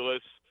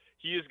ridiculous.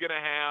 He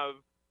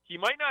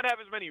might not have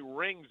as many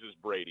rings as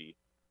Brady,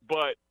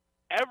 but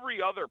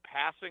every other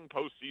passing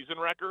postseason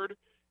record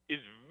is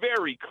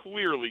very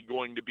clearly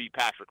going to be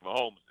Patrick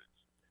Mahomes'.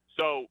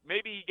 So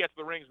maybe he gets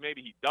the rings,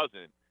 maybe he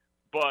doesn't,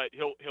 but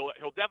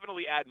he'll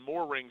definitely add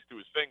more rings to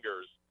his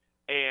fingers,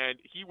 and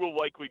he will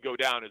likely go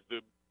down as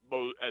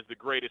the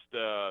greatest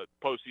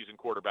postseason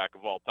quarterback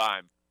of all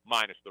time,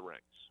 minus the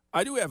rings.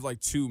 I do have like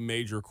 2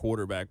 major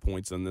quarterback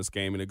points in this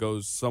game, and it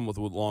goes somewhat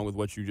along with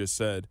what you just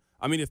said.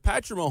 I mean, if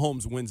Patrick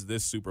Mahomes wins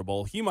this Super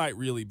Bowl, he might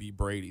really be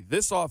Brady.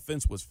 This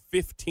offense was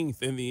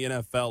 15th in the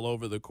NFL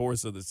over the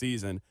course of the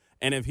season,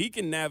 and if he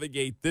can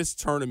navigate this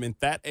tournament,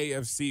 that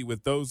AFC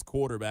with those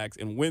quarterbacks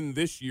and win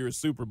this year's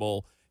Super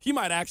Bowl, he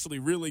might actually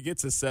really get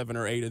to 7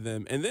 or 8 of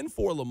them. And then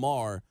for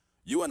Lamar,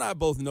 you and I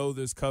both know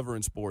this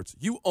covering sports.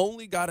 You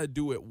only got to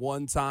do it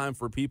one time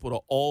for people to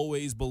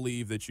always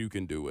believe that you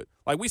can do it.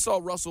 Like we saw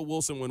Russell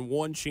Wilson win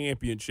 1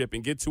 championship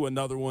and get to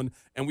another one,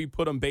 and we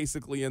put him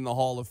basically in the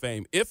Hall of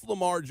Fame. If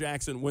Lamar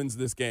Jackson wins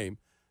this game,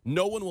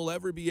 no one will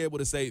ever be able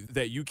to say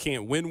that you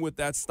can't win with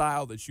that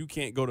style, that you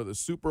can't go to the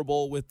Super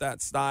Bowl with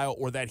that style,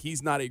 or that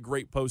he's not a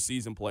great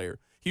postseason player.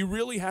 He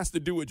really has to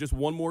do it just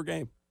one more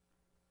game.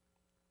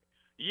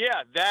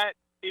 Yeah, that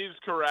is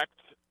correct.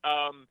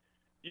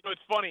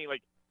 It's funny,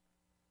 like,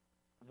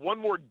 one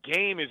more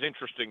game is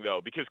interesting, though,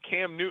 because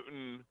Cam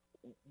Newton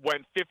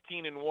went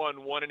 15-1,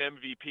 won an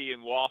MVP,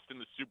 and lost in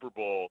the Super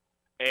Bowl,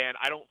 and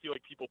I don't feel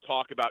like people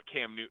talk about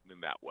Cam Newton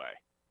in that way.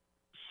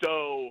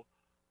 So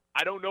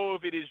I don't know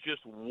if it is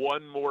just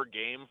one more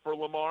game for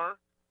Lamar,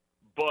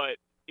 but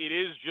it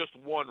is just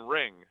 1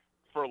 ring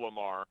for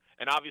Lamar,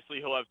 and obviously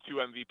he'll have 2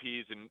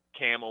 MVPs, and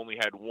Cam only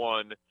had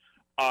 1.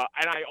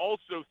 And I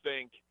also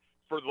think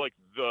for, like,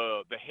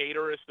 the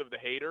haterist of the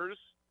haters,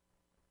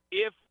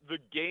 if the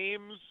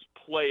games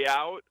play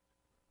out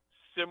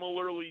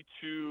similarly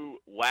to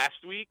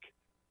last week,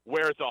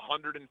 where it's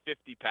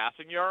 150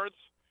 passing yards,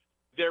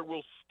 there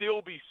will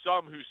still be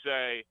some who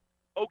say,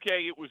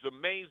 okay, it was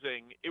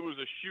amazing, it was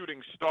a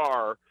shooting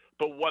star,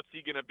 but what's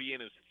he going to be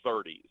in his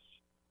 30s?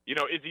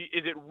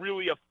 Is it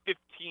really a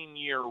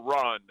 15-year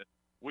run,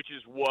 which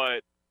is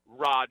what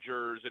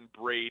Rodgers and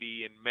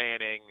Brady and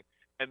Manning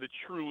and the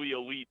truly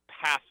elite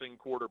passing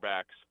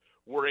quarterbacks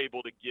were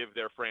able to give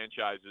their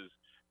franchises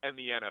and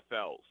the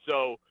NFL.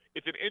 So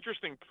it's an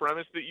interesting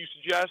premise that you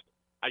suggest.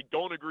 I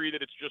don't agree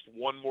that it's just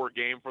one more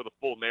game for the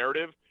full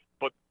narrative,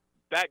 but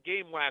that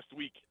game last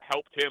week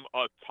helped him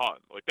a ton.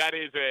 Like, that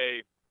is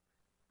a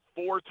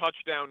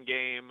 4-touchdown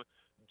game,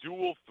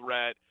 dual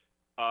threat,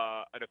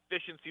 an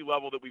efficiency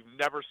level that we've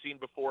never seen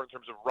before in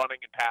terms of running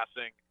and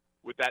passing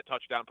with that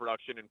touchdown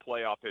production in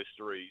playoff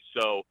history.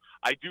 So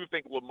I do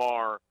think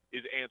Lamar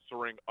is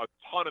answering a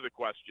ton of the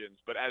questions,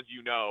 but as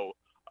you know,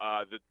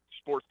 the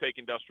sports take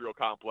industrial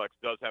complex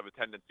does have a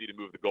tendency to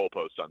move the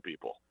goalposts on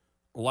people.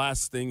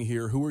 Last thing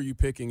here, who are you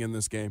picking in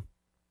this game?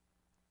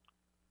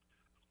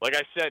 Like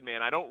I said,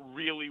 man, I don't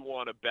really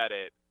want to bet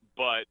it,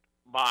 but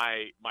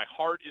my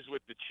heart is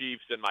with the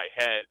Chiefs and my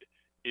head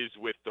is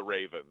with the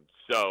Ravens.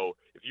 So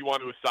if you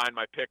want to assign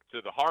my pick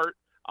to the heart,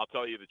 I'll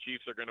tell you the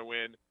Chiefs are going to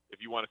win. If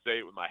you want to say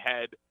it with my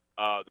head,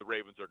 the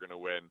Ravens are going to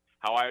win.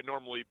 How I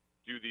normally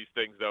do these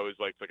things, though, is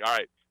like, all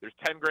right, there's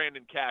 $10,000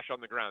 in cash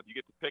on the ground. You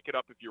get to pick it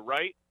up if you're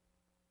right.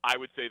 I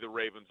would say the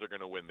Ravens are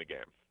going to win the game.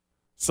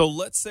 So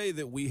let's say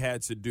that we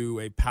had to do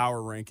a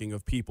power ranking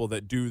of people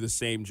that do the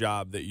same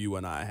job that you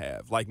and I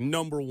have. Like,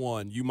 number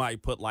 1, you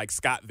might put, like,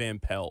 Scott Van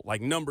Pelt.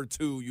 Like, number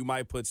 2, you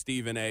might put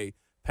Stephen A.,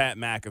 Pat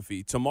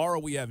McAfee. Tomorrow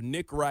we have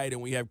Nick Wright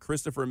and we have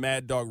Christopher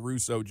Mad Dog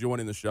Russo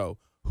joining the show.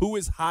 Who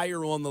is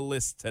higher on the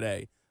list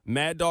today,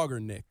 Mad Dog or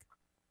Nick?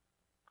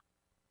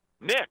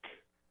 Nick.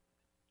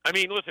 I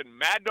mean, listen,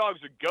 Mad Dog's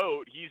a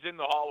GOAT. He's in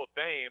the Hall of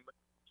Fame.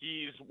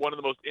 He's one of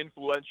the most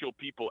influential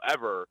people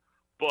ever.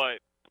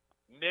 But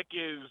Nick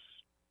is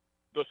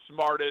the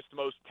smartest,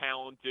 most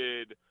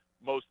talented,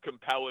 most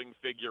compelling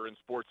figure in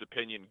sports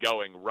opinion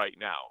going right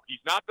now.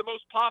 He's not the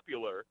most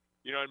popular.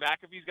 And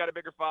McAfee's got a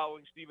bigger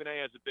following. Stephen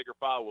A. has a bigger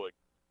following.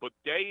 But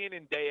day in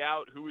and day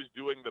out, who is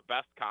doing the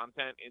best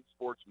content in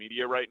sports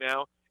media right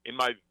now, in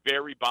my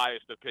very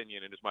biased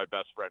opinion, it is my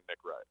best friend, Nick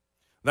Wright.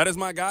 That is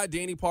my guy,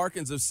 Danny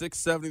Parkins of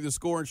 670 The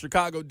Score in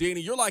Chicago. Danny,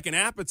 you're like an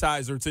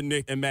appetizer to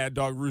Nick and Mad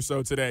Dog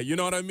Russo today. You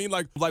know what I mean?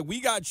 Like we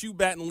got you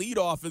batting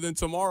leadoff, and then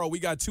tomorrow we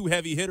got 2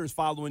 heavy hitters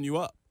following you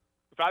up.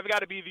 If I've got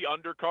to be the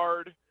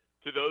undercard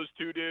to those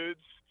 2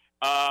 dudes,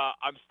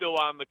 I'm still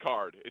on the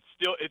card. It's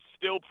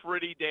still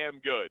pretty damn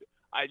good.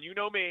 And you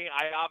know me,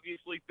 I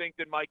obviously think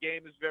that my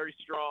game is very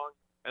strong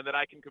and that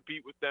I can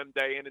compete with them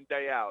day in and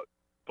day out.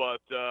 But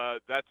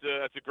that's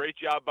a great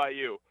job by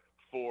you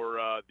for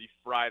the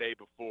Friday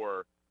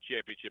before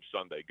Championship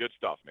Sunday. Good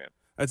stuff, man.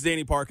 That's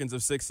Danny Parkins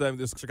of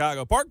 670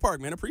 Chicago. Park,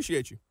 man,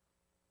 appreciate you.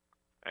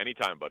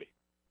 Anytime, buddy.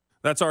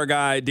 That's our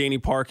guy, Danny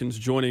Parkins,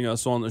 joining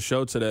us on the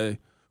show today.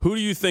 Who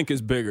do you think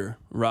is bigger,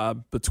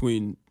 Rob,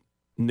 between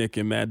Nick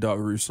and Mad Dog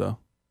Russo?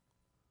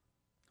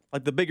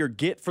 Like the bigger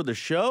get for the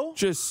show?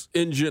 Just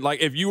like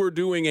if you were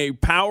doing a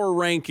power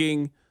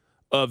ranking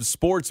of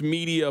sports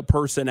media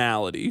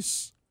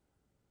personalities,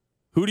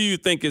 who do you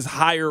think is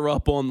higher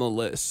up on the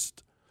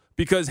list?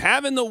 Because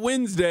having the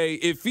Wednesday,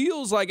 it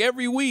feels like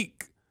every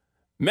week,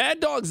 Mad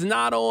Dog's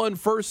not on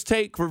First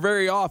Take for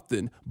very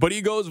often, but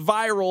he goes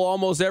viral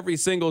almost every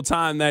single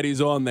time that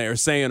he's on there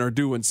saying or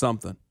doing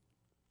something.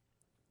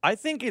 I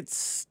think it's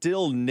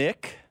still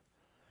Nick.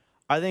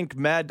 I think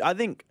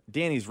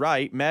Danny's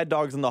right. Mad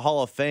Dog's in the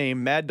Hall of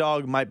Fame. Mad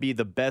Dog might be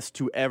the best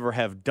to ever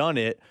have done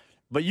it,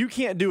 but you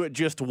can't do it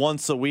just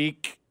once a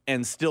week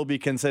and still be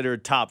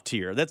considered top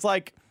tier. That's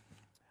like,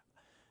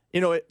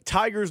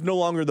 Tiger's no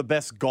longer the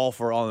best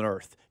golfer on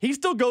earth. He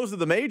still goes to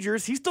the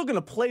majors. He's still going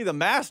to play the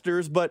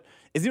Masters, but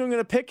is anyone going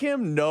to pick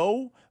him?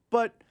 No,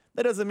 but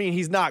that doesn't mean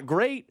he's not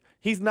great.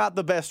 He's not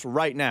the best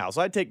right now.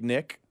 So I'd take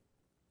Nick.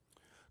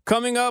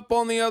 Coming up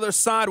on the other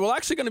side, we're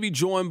actually going to be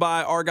joined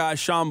by our guy,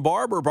 Sean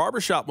Barber.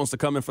 Barbershop wants to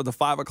come in for the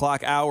 5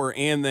 o'clock hour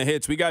and the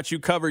hits. We got you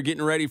covered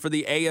getting ready for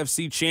the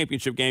AFC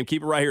Championship game.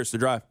 Keep it right here. It's The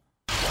Drive.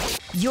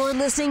 You're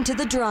listening to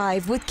The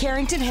Drive with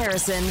Carrington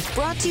Harrison,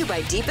 brought to you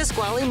by Deep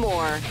Pasquale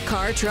Moore.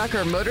 Car, truck,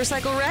 or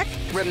motorcycle wreck?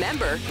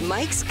 Remember,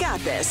 Mike's got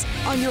this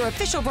on your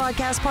official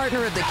broadcast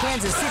partner of the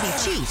Kansas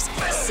City Chiefs,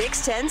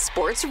 610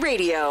 Sports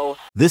Radio.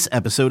 This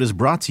episode is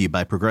brought to you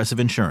by Progressive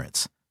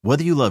Insurance.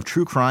 Whether you love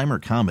true crime or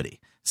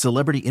comedy,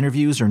 celebrity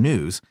interviews or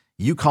news,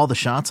 you call the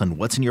shots on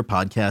what's in your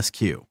podcast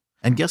queue.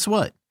 And guess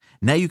what?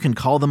 Now you can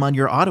call them on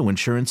your auto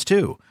insurance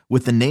too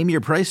with the Name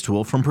Your Price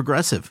tool from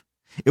Progressive.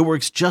 It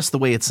works just the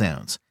way it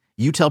sounds.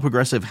 You tell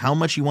Progressive how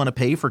much you want to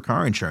pay for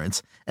car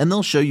insurance, and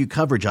they'll show you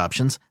coverage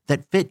options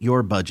that fit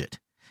your budget.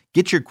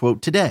 Get your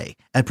quote today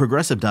at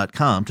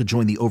Progressive.com to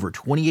join the over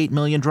 28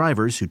 million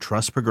drivers who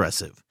trust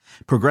Progressive.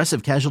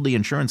 Progressive Casualty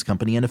Insurance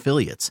Company and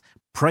Affiliates.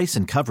 Price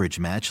and coverage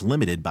match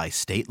limited by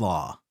state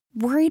law.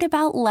 Worried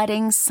about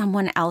letting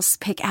someone else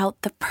pick out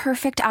the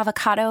perfect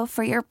avocado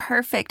for your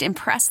perfect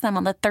impress them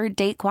on the third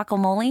date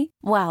guacamole?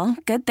 Well,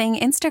 good thing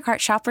Instacart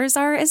shoppers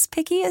are as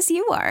picky as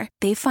you are.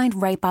 They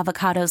find ripe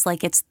avocados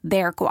like it's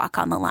their guac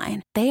on the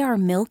line. They are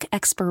milk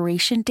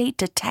expiration date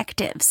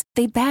detectives.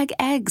 They bag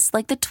eggs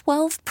like the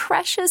 12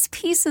 precious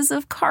pieces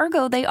of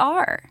cargo they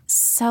are.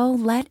 So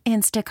let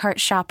Instacart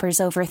shoppers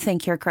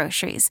overthink your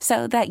groceries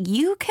so that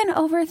you can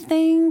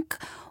overthink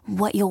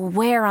what you'll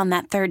wear on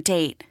that third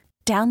date.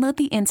 Download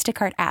the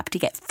Instacart app to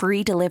get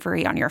free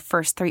delivery on your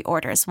first 3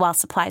 orders while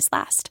supplies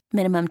last.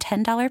 Minimum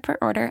 $10 per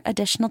order.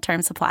 Additional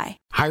terms apply.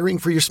 Hiring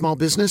for your small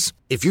business?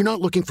 If you're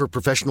not looking for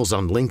professionals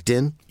on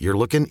LinkedIn, you're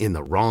looking in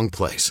the wrong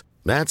place.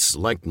 That's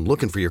like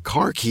looking for your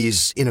car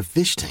keys in a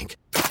fish tank.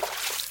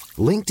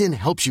 LinkedIn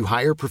helps you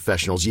hire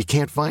professionals you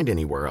can't find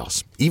anywhere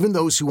else, even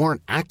those who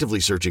aren't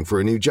actively searching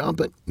for a new job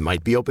but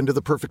might be open to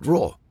the perfect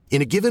role.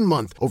 In a given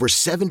month, over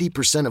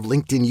 70% of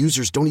LinkedIn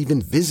users don't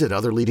even visit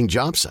other leading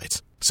job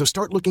sites. So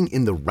start looking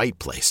in the right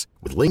place.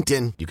 With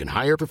LinkedIn, you can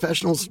hire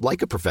professionals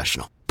like a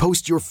professional.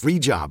 Post your free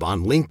job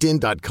on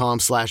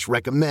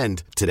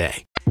linkedin.com/recommend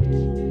today.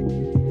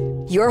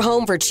 Your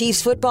home for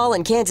Chiefs football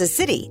in Kansas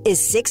City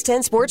is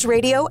 610 Sports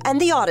Radio and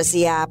the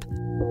Odyssey app.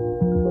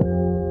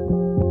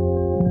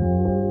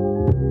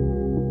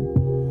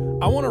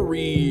 I want to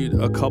read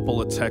a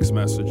couple of text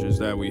messages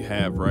that we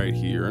have right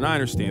here. And I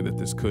understand that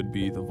this could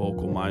be the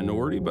vocal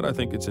minority, but I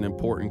think it's an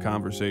important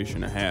conversation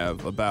to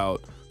have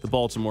about the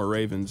Baltimore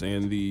Ravens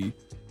and the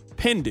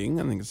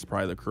pending, I think it's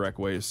probably the correct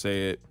way to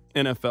say it,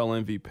 NFL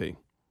MVP.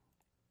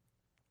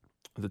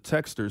 The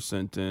texter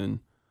sent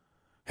in,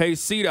 hey,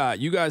 CDOT,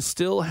 you guys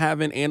still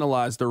haven't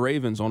analyzed the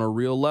Ravens on a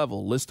real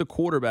level. List a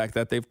quarterback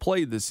that they've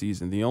played this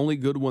season. The only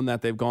good one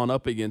that they've gone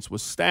up against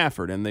was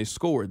Stafford, and they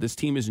scored. This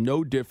team is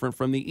no different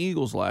from the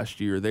Eagles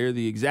last year. They're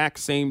the exact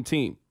same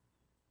team.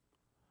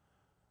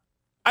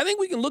 I think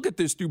we can look at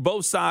this through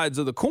both sides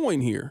of the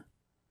coin here.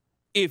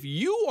 If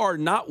you are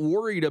not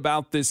worried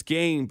about this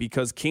game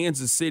because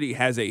Kansas City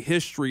has a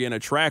history and a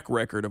track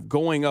record of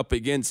going up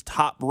against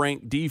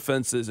top-ranked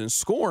defenses and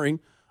scoring,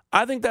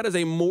 I think that is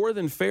a more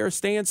than fair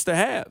stance to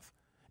have.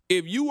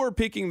 If you are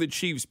picking the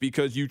Chiefs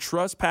because you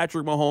trust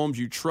Patrick Mahomes,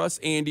 you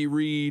trust Andy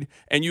Reid,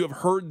 and you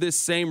have heard this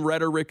same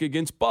rhetoric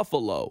against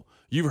Buffalo,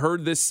 you've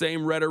heard this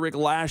same rhetoric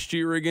last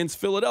year against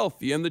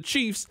Philadelphia, and the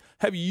Chiefs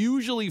have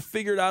usually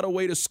figured out a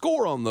way to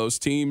score on those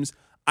teams,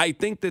 I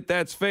think that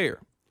that's fair.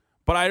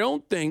 But I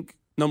don't think,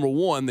 number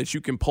one, that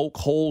you can poke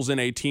holes in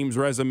a team's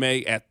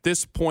resume at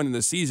this point in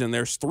the season.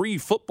 There's 3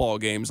 football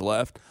games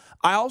left.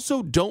 I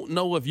also don't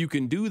know if you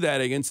can do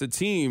that against a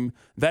team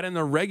that in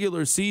the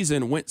regular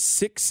season went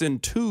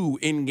 6-2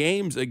 in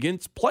games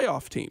against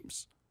playoff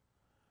teams.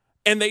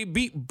 And they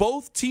beat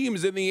both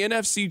teams in the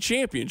NFC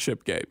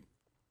Championship game.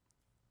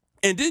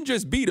 And didn't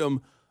just beat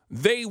them,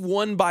 they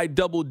won by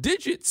double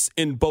digits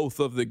in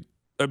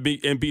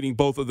beating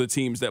both of the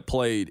teams that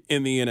played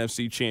in the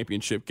NFC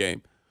Championship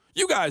game.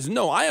 You guys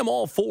know I am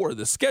all for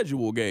the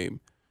schedule game.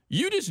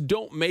 You just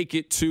don't make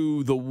it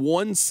to the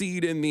 1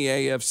 seed in the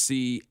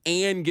AFC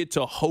and get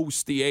to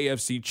host the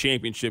AFC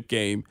Championship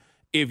game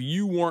if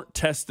you weren't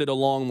tested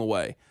along the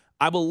way.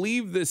 I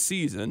believe this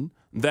season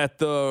that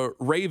the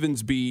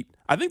Ravens beat,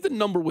 I think the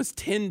number was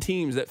 10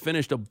 teams that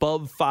finished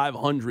above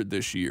 500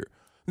 this year.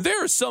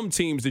 There are some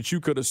teams that you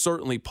could have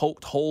certainly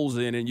poked holes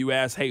in and you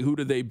ask, hey, who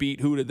did they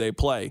beat? Who did they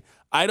play?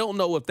 I don't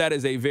know if that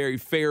is a very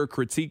fair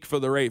critique for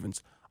the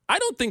Ravens. I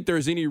don't think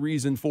there's any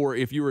reason for,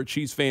 if you're a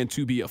Chiefs fan,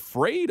 to be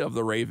afraid of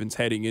the Ravens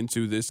heading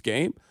into this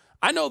game.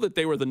 I know that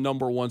they were the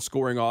number one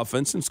scoring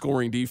offense and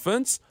scoring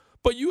defense,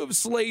 but you have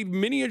slayed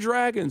many a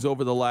dragons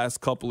over the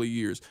last couple of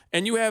years,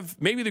 and you have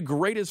maybe the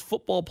greatest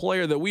football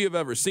player that we have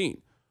ever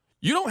seen.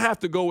 You don't have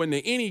to go into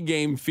any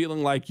game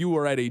feeling like you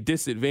are at a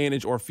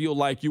disadvantage or feel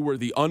like you were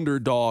the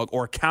underdog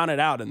or counted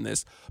out in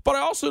this. But I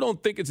also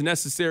don't think it's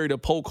necessary to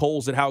poke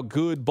holes at how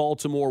good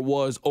Baltimore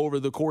was over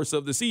the course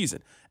of the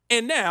season.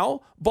 And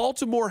now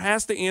Baltimore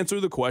has to answer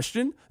the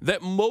question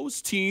that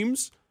most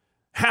teams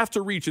have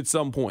to reach at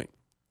some point.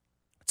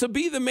 To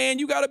be the man,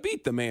 you got to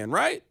beat the man,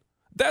 right?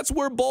 That's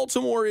where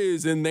Baltimore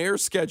is in their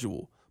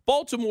schedule.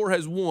 Baltimore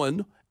has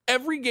won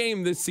every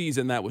game this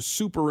season that was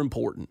super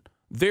important.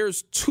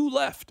 There's 2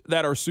 left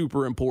that are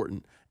super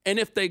important. And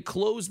if they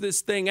close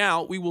this thing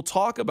out, we will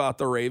talk about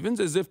the Ravens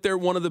as if they're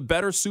one of the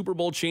better Super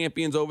Bowl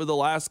champions over the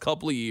last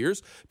couple of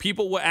years.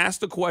 People will ask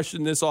the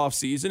question this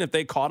offseason if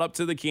they caught up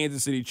to the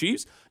Kansas City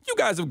Chiefs. You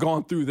guys have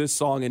gone through this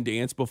song and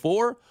dance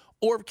before.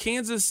 Or if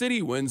Kansas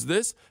City wins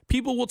this,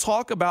 people will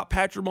talk about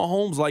Patrick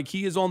Mahomes like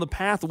he is on the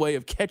pathway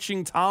of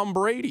catching Tom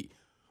Brady,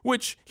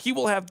 which he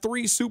will have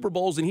 3 Super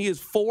Bowls and he is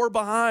 4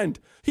 behind.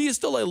 He is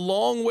still a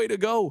long way to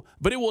go,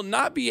 but it will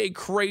not be a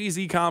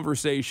crazy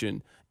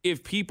conversation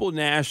if people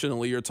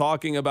nationally are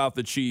talking about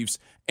the Chiefs.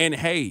 And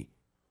hey,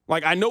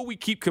 like, I know we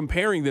keep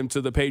comparing them to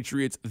the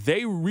Patriots.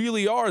 They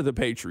really are the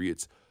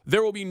Patriots.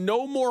 There will be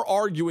no more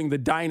arguing the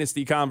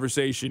dynasty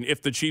conversation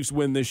if the Chiefs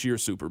win this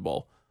year's Super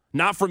Bowl.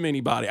 Not from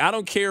anybody. I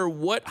don't care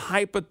what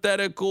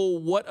hypothetical,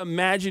 what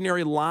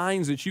imaginary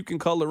lines that you can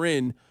color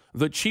in.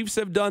 The Chiefs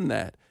have done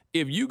that.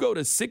 If you go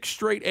to 6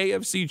 straight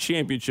AFC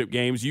championship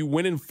games, you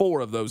win in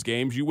 4 of those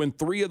games, you win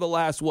 3 of the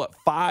last,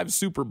 5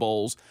 Super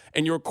Bowls,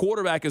 and your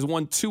quarterback has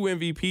won 2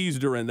 MVPs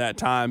during that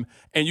time,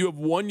 and you have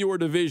won your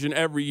division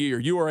every year,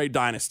 you are a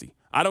dynasty.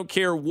 I don't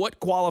care what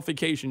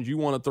qualifications you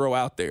want to throw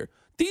out there.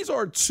 These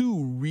are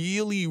 2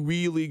 really,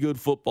 really good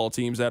football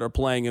teams that are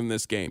playing in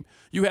this game.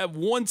 You have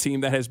one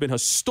team that has been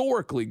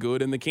historically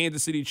good in the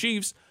Kansas City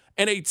Chiefs,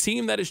 and a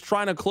team that is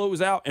trying to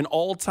close out an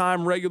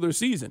all-time regular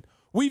season.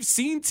 We've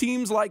seen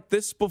teams like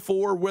this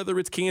before, whether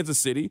it's Kansas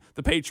City,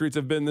 the Patriots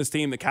have been this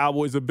team, the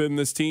Cowboys have been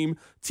this team,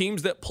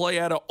 teams that play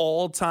at an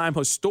all-time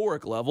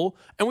historic level.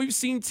 And we've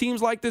seen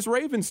teams like this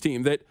Ravens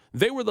team that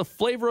they were the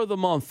flavor of the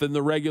month in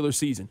the regular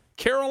season.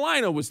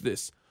 Carolina was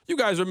this. You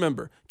guys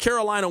remember,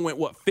 Carolina went,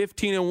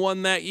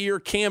 15-1 that year.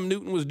 Cam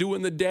Newton was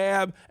doing the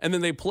dab, and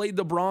then they played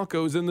the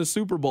Broncos in the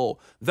Super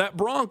Bowl. That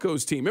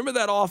Broncos team, remember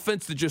that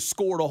offense that just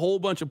scored a whole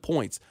bunch of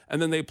points,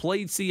 and then they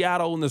played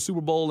Seattle in the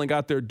Super Bowl and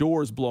got their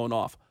doors blown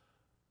off.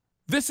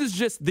 This is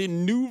just the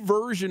new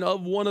version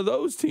of one of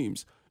those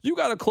teams. You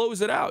got to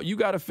close it out. You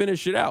got to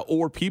finish it out.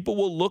 Or people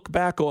will look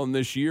back on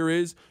this year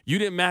is you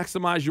didn't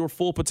maximize your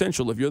full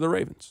potential if you're the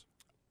Ravens.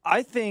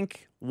 I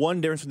think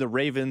one difference between the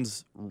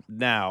Ravens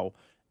now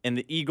and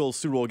the Eagles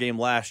Super Bowl game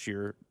last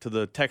year, to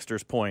the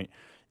texter's point,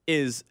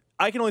 is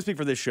I can only speak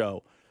for this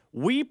show.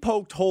 We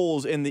poked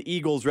holes in the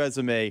Eagles'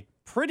 resume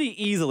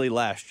pretty easily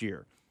last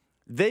year.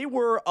 They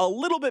were a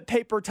little bit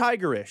paper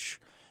tigerish.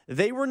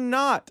 They were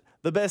not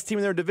the best team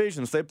in their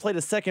division, so they played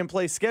a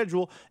second-place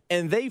schedule,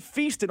 and they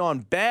feasted on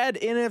bad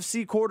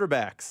NFC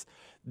quarterbacks.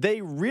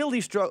 They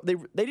really struggled. They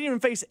didn't even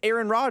face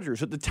Aaron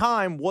Rodgers, at the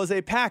time was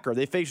a Packer.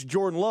 They faced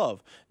Jordan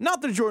Love.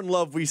 Not the Jordan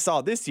Love we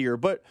saw this year,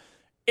 but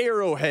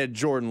Arrowhead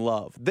Jordan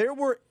Love. There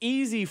were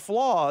easy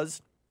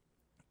flaws,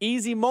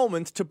 easy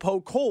moments to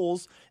poke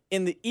holes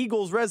in the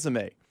Eagles'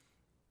 resume.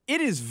 It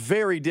is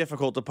very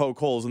difficult to poke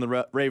holes in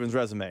the Ravens'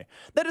 resume.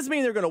 That doesn't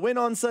mean they're going to win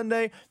on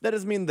Sunday. That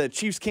doesn't mean the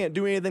Chiefs can't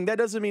do anything. That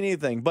doesn't mean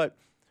anything. But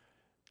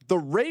the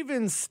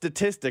Ravens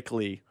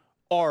statistically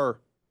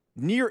are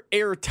near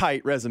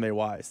airtight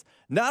resume-wise.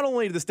 Not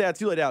only the stats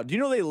you laid out, do you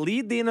know they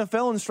lead the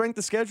NFL in strength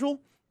of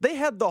schedule? They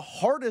had the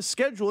hardest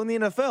schedule in the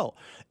NFL.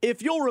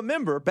 If you'll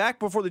remember, back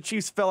before the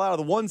Chiefs fell out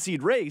of the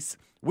 1-seed race,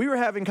 we were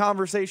having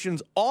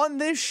conversations on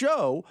this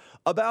show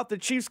about the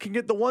Chiefs can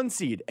get the 1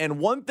 seed. And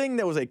one thing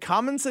that was a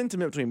common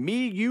sentiment between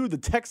me, you, the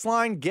text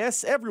line,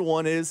 guests,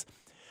 everyone is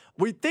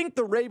we think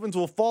the Ravens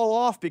will fall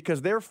off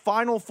because their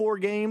final 4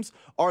 games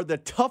are the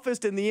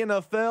toughest in the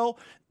NFL.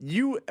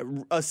 You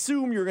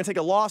assume you're going to take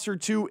a loss or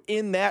 2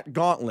 in that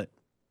gauntlet.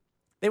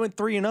 They went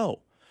 3-0.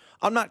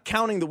 I'm not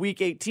counting the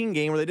Week 18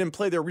 game where they didn't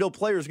play their real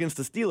players against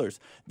the Steelers.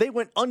 They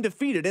went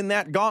undefeated in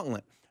that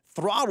gauntlet.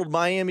 Throttled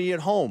Miami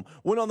at home,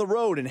 went on the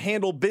road and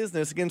handled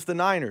business against the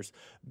Niners,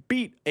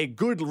 beat a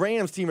good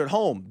Rams team at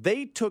home.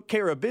 They took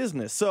care of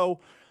business. So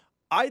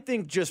I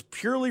think just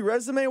purely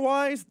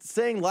resume-wise,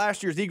 saying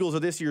last year's Eagles or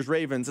this year's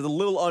Ravens is a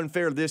little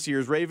unfair to this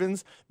year's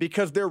Ravens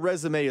because their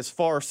resume is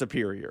far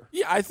superior.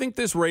 Yeah, I think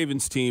this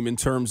Ravens team, in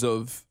terms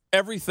of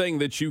everything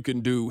that you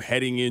can do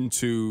heading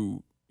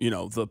into,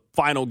 the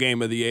final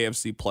game of the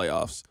AFC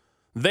playoffs,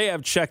 they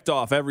have checked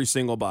off every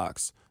single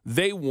box.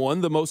 They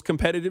won the most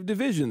competitive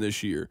division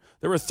this year.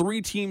 There were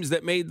 3 teams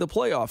that made the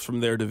playoffs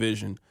from their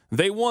division.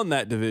 They won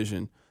that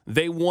division.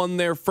 They won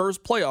their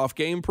first playoff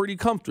game pretty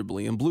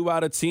comfortably and blew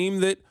out a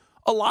team that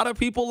a lot of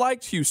people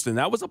liked, Houston.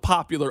 That was a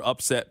popular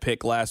upset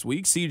pick last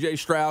week. C.J.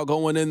 Stroud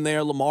going in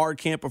there. Lamar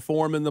can't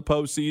perform in the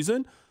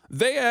postseason.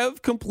 They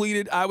have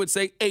completed, I would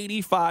say,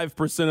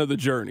 85% of the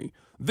journey.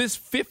 This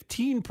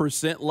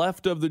 15%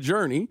 left of the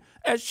journey,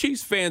 as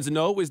Chiefs fans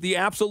know, is the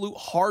absolute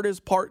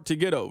hardest part to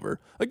get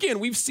over. Again,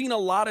 we've seen a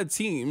lot of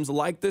teams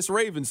like this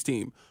Ravens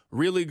team,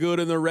 really good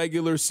in the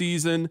regular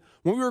season.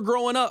 When we were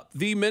growing up,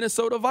 the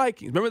Minnesota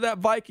Vikings. Remember that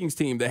Vikings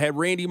team that had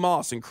Randy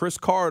Moss and Chris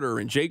Carter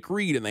and Jake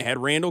Reed, and they had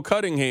Randall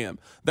Cunningham.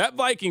 That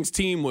Vikings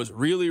team was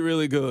really,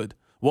 really good.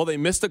 Well, they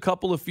missed a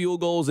couple of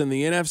field goals in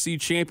the NFC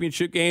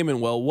Championship game,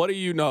 and well, what do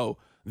you know?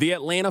 The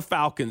Atlanta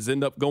Falcons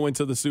end up going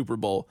to the Super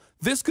Bowl.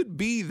 This could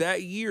be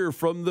that year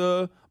from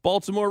the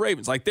Baltimore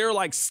Ravens. Like, they're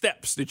like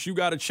steps that you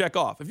got to check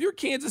off. If you're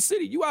Kansas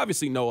City, you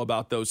obviously know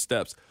about those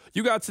steps.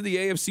 You got to the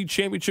AFC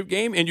Championship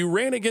game and you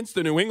ran against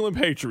the New England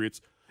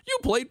Patriots. You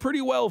played pretty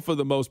well for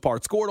the most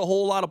part. Scored a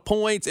whole lot of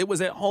points. It was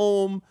at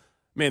home.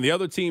 Man, the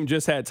other team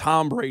just had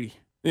Tom Brady.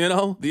 You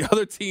know, the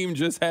other team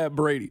just had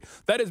Brady.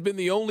 That has been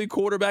the only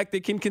quarterback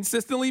that can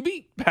consistently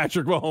beat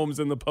Patrick Mahomes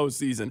in the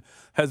postseason,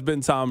 has been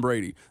Tom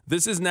Brady.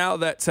 This is now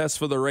that test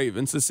for the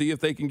Ravens to see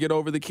if they can get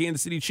over the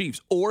Kansas City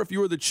Chiefs. Or if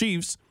you were the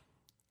Chiefs,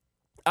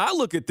 I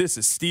look at this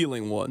as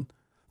stealing one.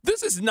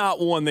 This is not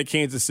one that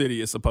Kansas City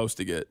is supposed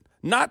to get.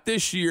 Not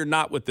this year,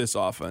 not with this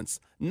offense.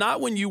 Not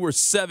when you were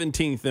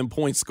 17th in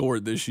points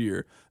scored this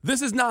year.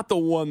 This is not the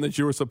one that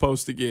you were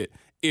supposed to get.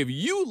 If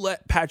you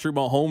let Patrick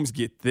Mahomes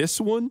get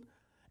this one,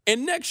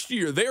 and next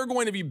year, they are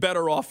going to be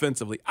better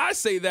offensively. I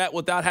say that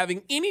without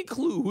having any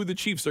clue who the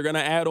Chiefs are going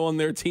to add on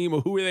their team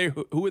or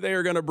who they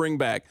are going to bring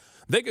back.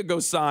 They could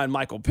go sign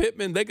Michael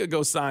Pittman. They could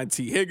go sign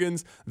T.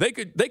 Higgins. They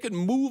could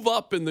move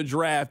up in the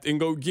draft and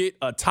go get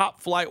a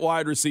top-flight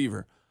wide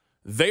receiver.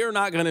 They are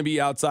not going to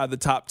be outside the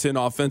top 10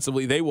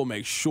 offensively. They will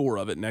make sure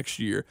of it next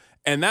year.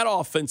 And that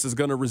offense is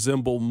going to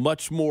resemble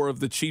much more of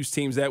the Chiefs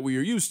teams that we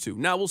are used to.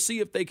 Now, we'll see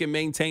if they can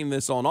maintain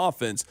this on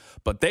offense,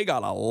 but they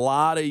got a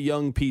lot of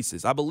young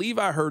pieces. I believe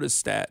I heard a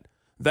stat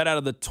that out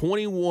of the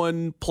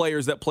 21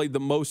 players that played the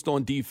most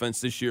on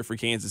defense this year for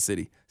Kansas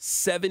City,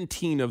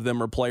 17 of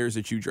them are players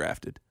that you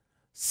drafted.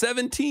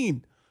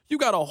 17. You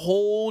got a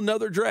whole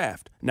nother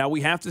draft. Now, we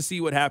have to see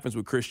what happens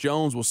with Chris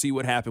Jones. We'll see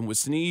what happened with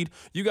Snead.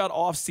 You got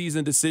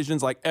off-season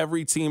decisions like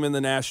every team in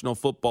the National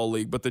Football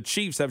League, but the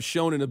Chiefs have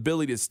shown an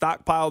ability to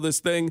stockpile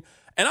this thing,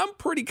 and I'm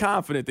pretty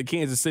confident that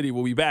Kansas City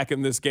will be back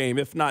in this game.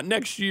 If not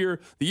next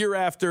year, the year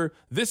after,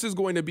 this is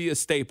going to be a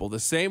staple. The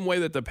same way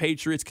that the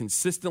Patriots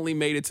consistently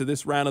made it to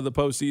this round of the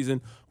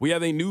postseason, we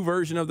have a new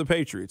version of the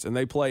Patriots, and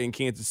they play in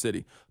Kansas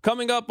City.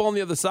 Coming up on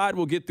the other side,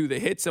 we'll get through the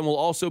hits, and we'll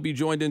also be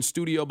joined in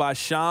studio by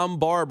Sean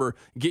Barber,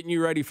 getting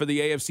you ready for the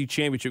AFC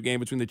Championship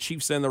game between the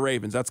Chiefs and the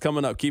Ravens. That's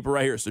coming up. Keep it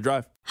right here. It's The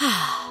Drive.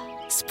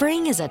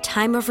 Spring is a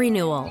time of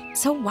renewal,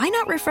 so why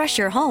not refresh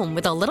your home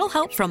with a little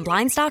help from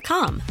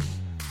Blinds.com?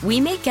 We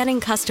make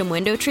getting custom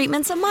window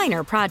treatments a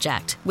minor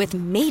project with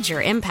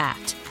major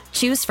impact.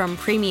 Choose from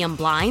premium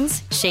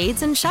blinds,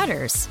 shades, and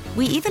shutters.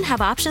 We even have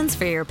options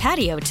for your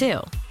patio, too.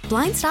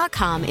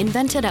 Blinds.com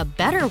invented a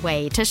better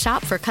way to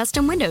shop for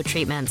custom window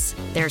treatments.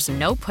 There's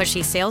no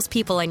pushy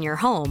salespeople in your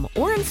home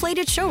or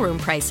inflated showroom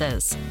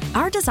prices.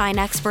 Our design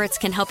experts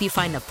can help you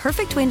find the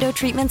perfect window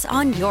treatments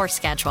on your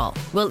schedule.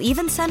 We'll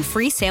even send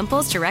free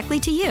samples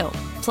directly to you.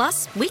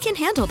 Plus, we can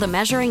handle the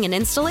measuring and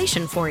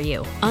installation for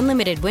you.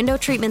 Unlimited window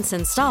treatments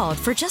installed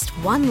for just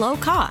one low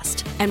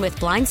cost. And with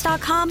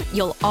Blinds.com,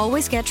 you'll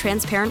always get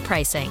transparent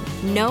pricing.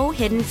 No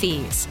hidden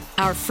fees.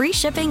 Our free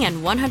shipping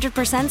and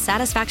 100%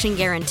 satisfaction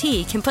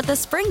guarantee can put the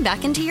spring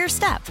back into your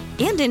step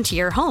and into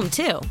your home,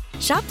 too.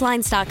 Shop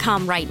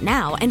Blinds.com right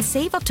now and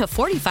save up to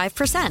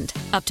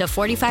 45%. Up to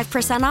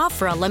 45% off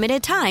for a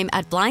limited time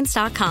at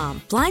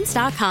Blinds.com.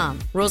 Blinds.com.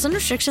 Rules and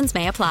restrictions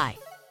may apply.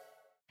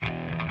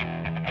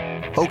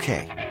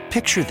 Okay,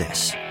 picture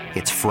this.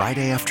 It's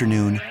Friday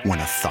afternoon when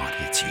a thought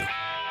hits you.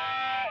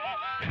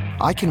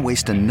 I can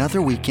waste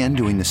another weekend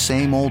doing the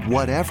same old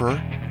whatever,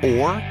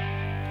 or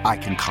I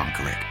can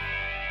conquer it.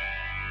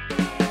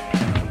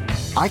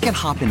 I can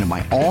hop into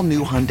my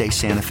all-new Hyundai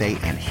Santa Fe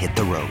and hit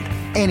the road.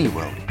 Any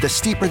road. The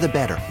steeper, the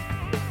better.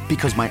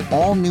 Because my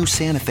all-new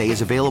Santa Fe is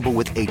available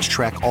with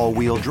H-Track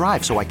all-wheel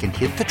drive, so I can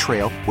hit the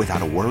trail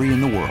without a worry in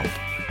the world.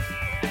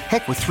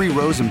 Heck, with 3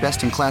 rows and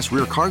best-in-class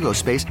rear cargo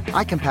space,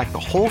 I can pack the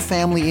whole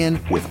family in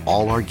with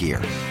all our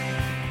gear.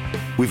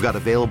 We've got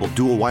available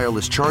dual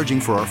wireless charging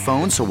for our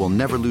phones, so we'll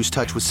never lose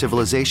touch with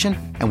civilization,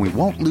 and we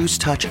won't lose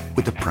touch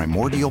with the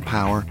primordial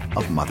power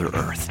of Mother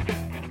Earth.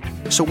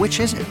 So which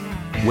is it?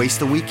 Waste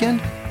the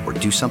weekend or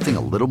do something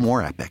a little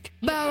more epic?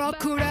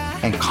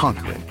 And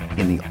conquer it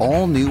in the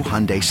all-new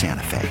Hyundai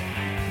Santa Fe.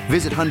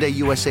 Visit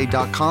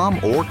HyundaiUSA.com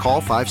or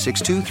call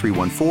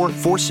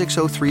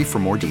 562-314-4603 for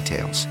more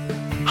details.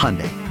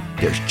 Hyundai,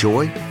 there's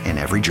joy in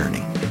every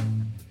journey.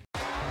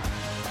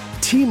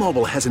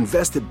 T-Mobile has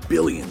invested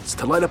billions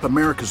to light up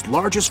America's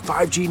largest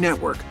 5G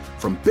network,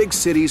 from big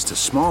cities to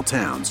small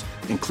towns,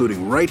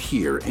 including right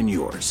here in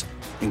yours.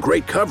 And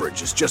great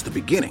coverage is just the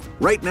beginning.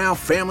 Right now,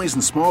 families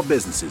and small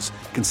businesses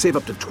can save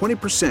up to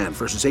 20%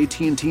 versus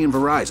AT&T and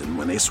Verizon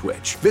when they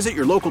switch. Visit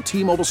your local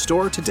T-Mobile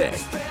store today.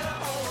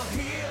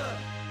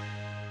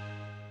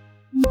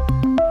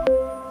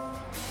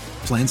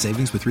 Plan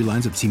savings with 3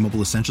 lines of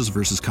T-Mobile Essentials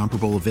versus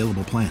comparable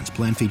available plans.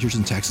 Plan features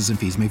and taxes and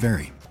fees may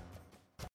vary.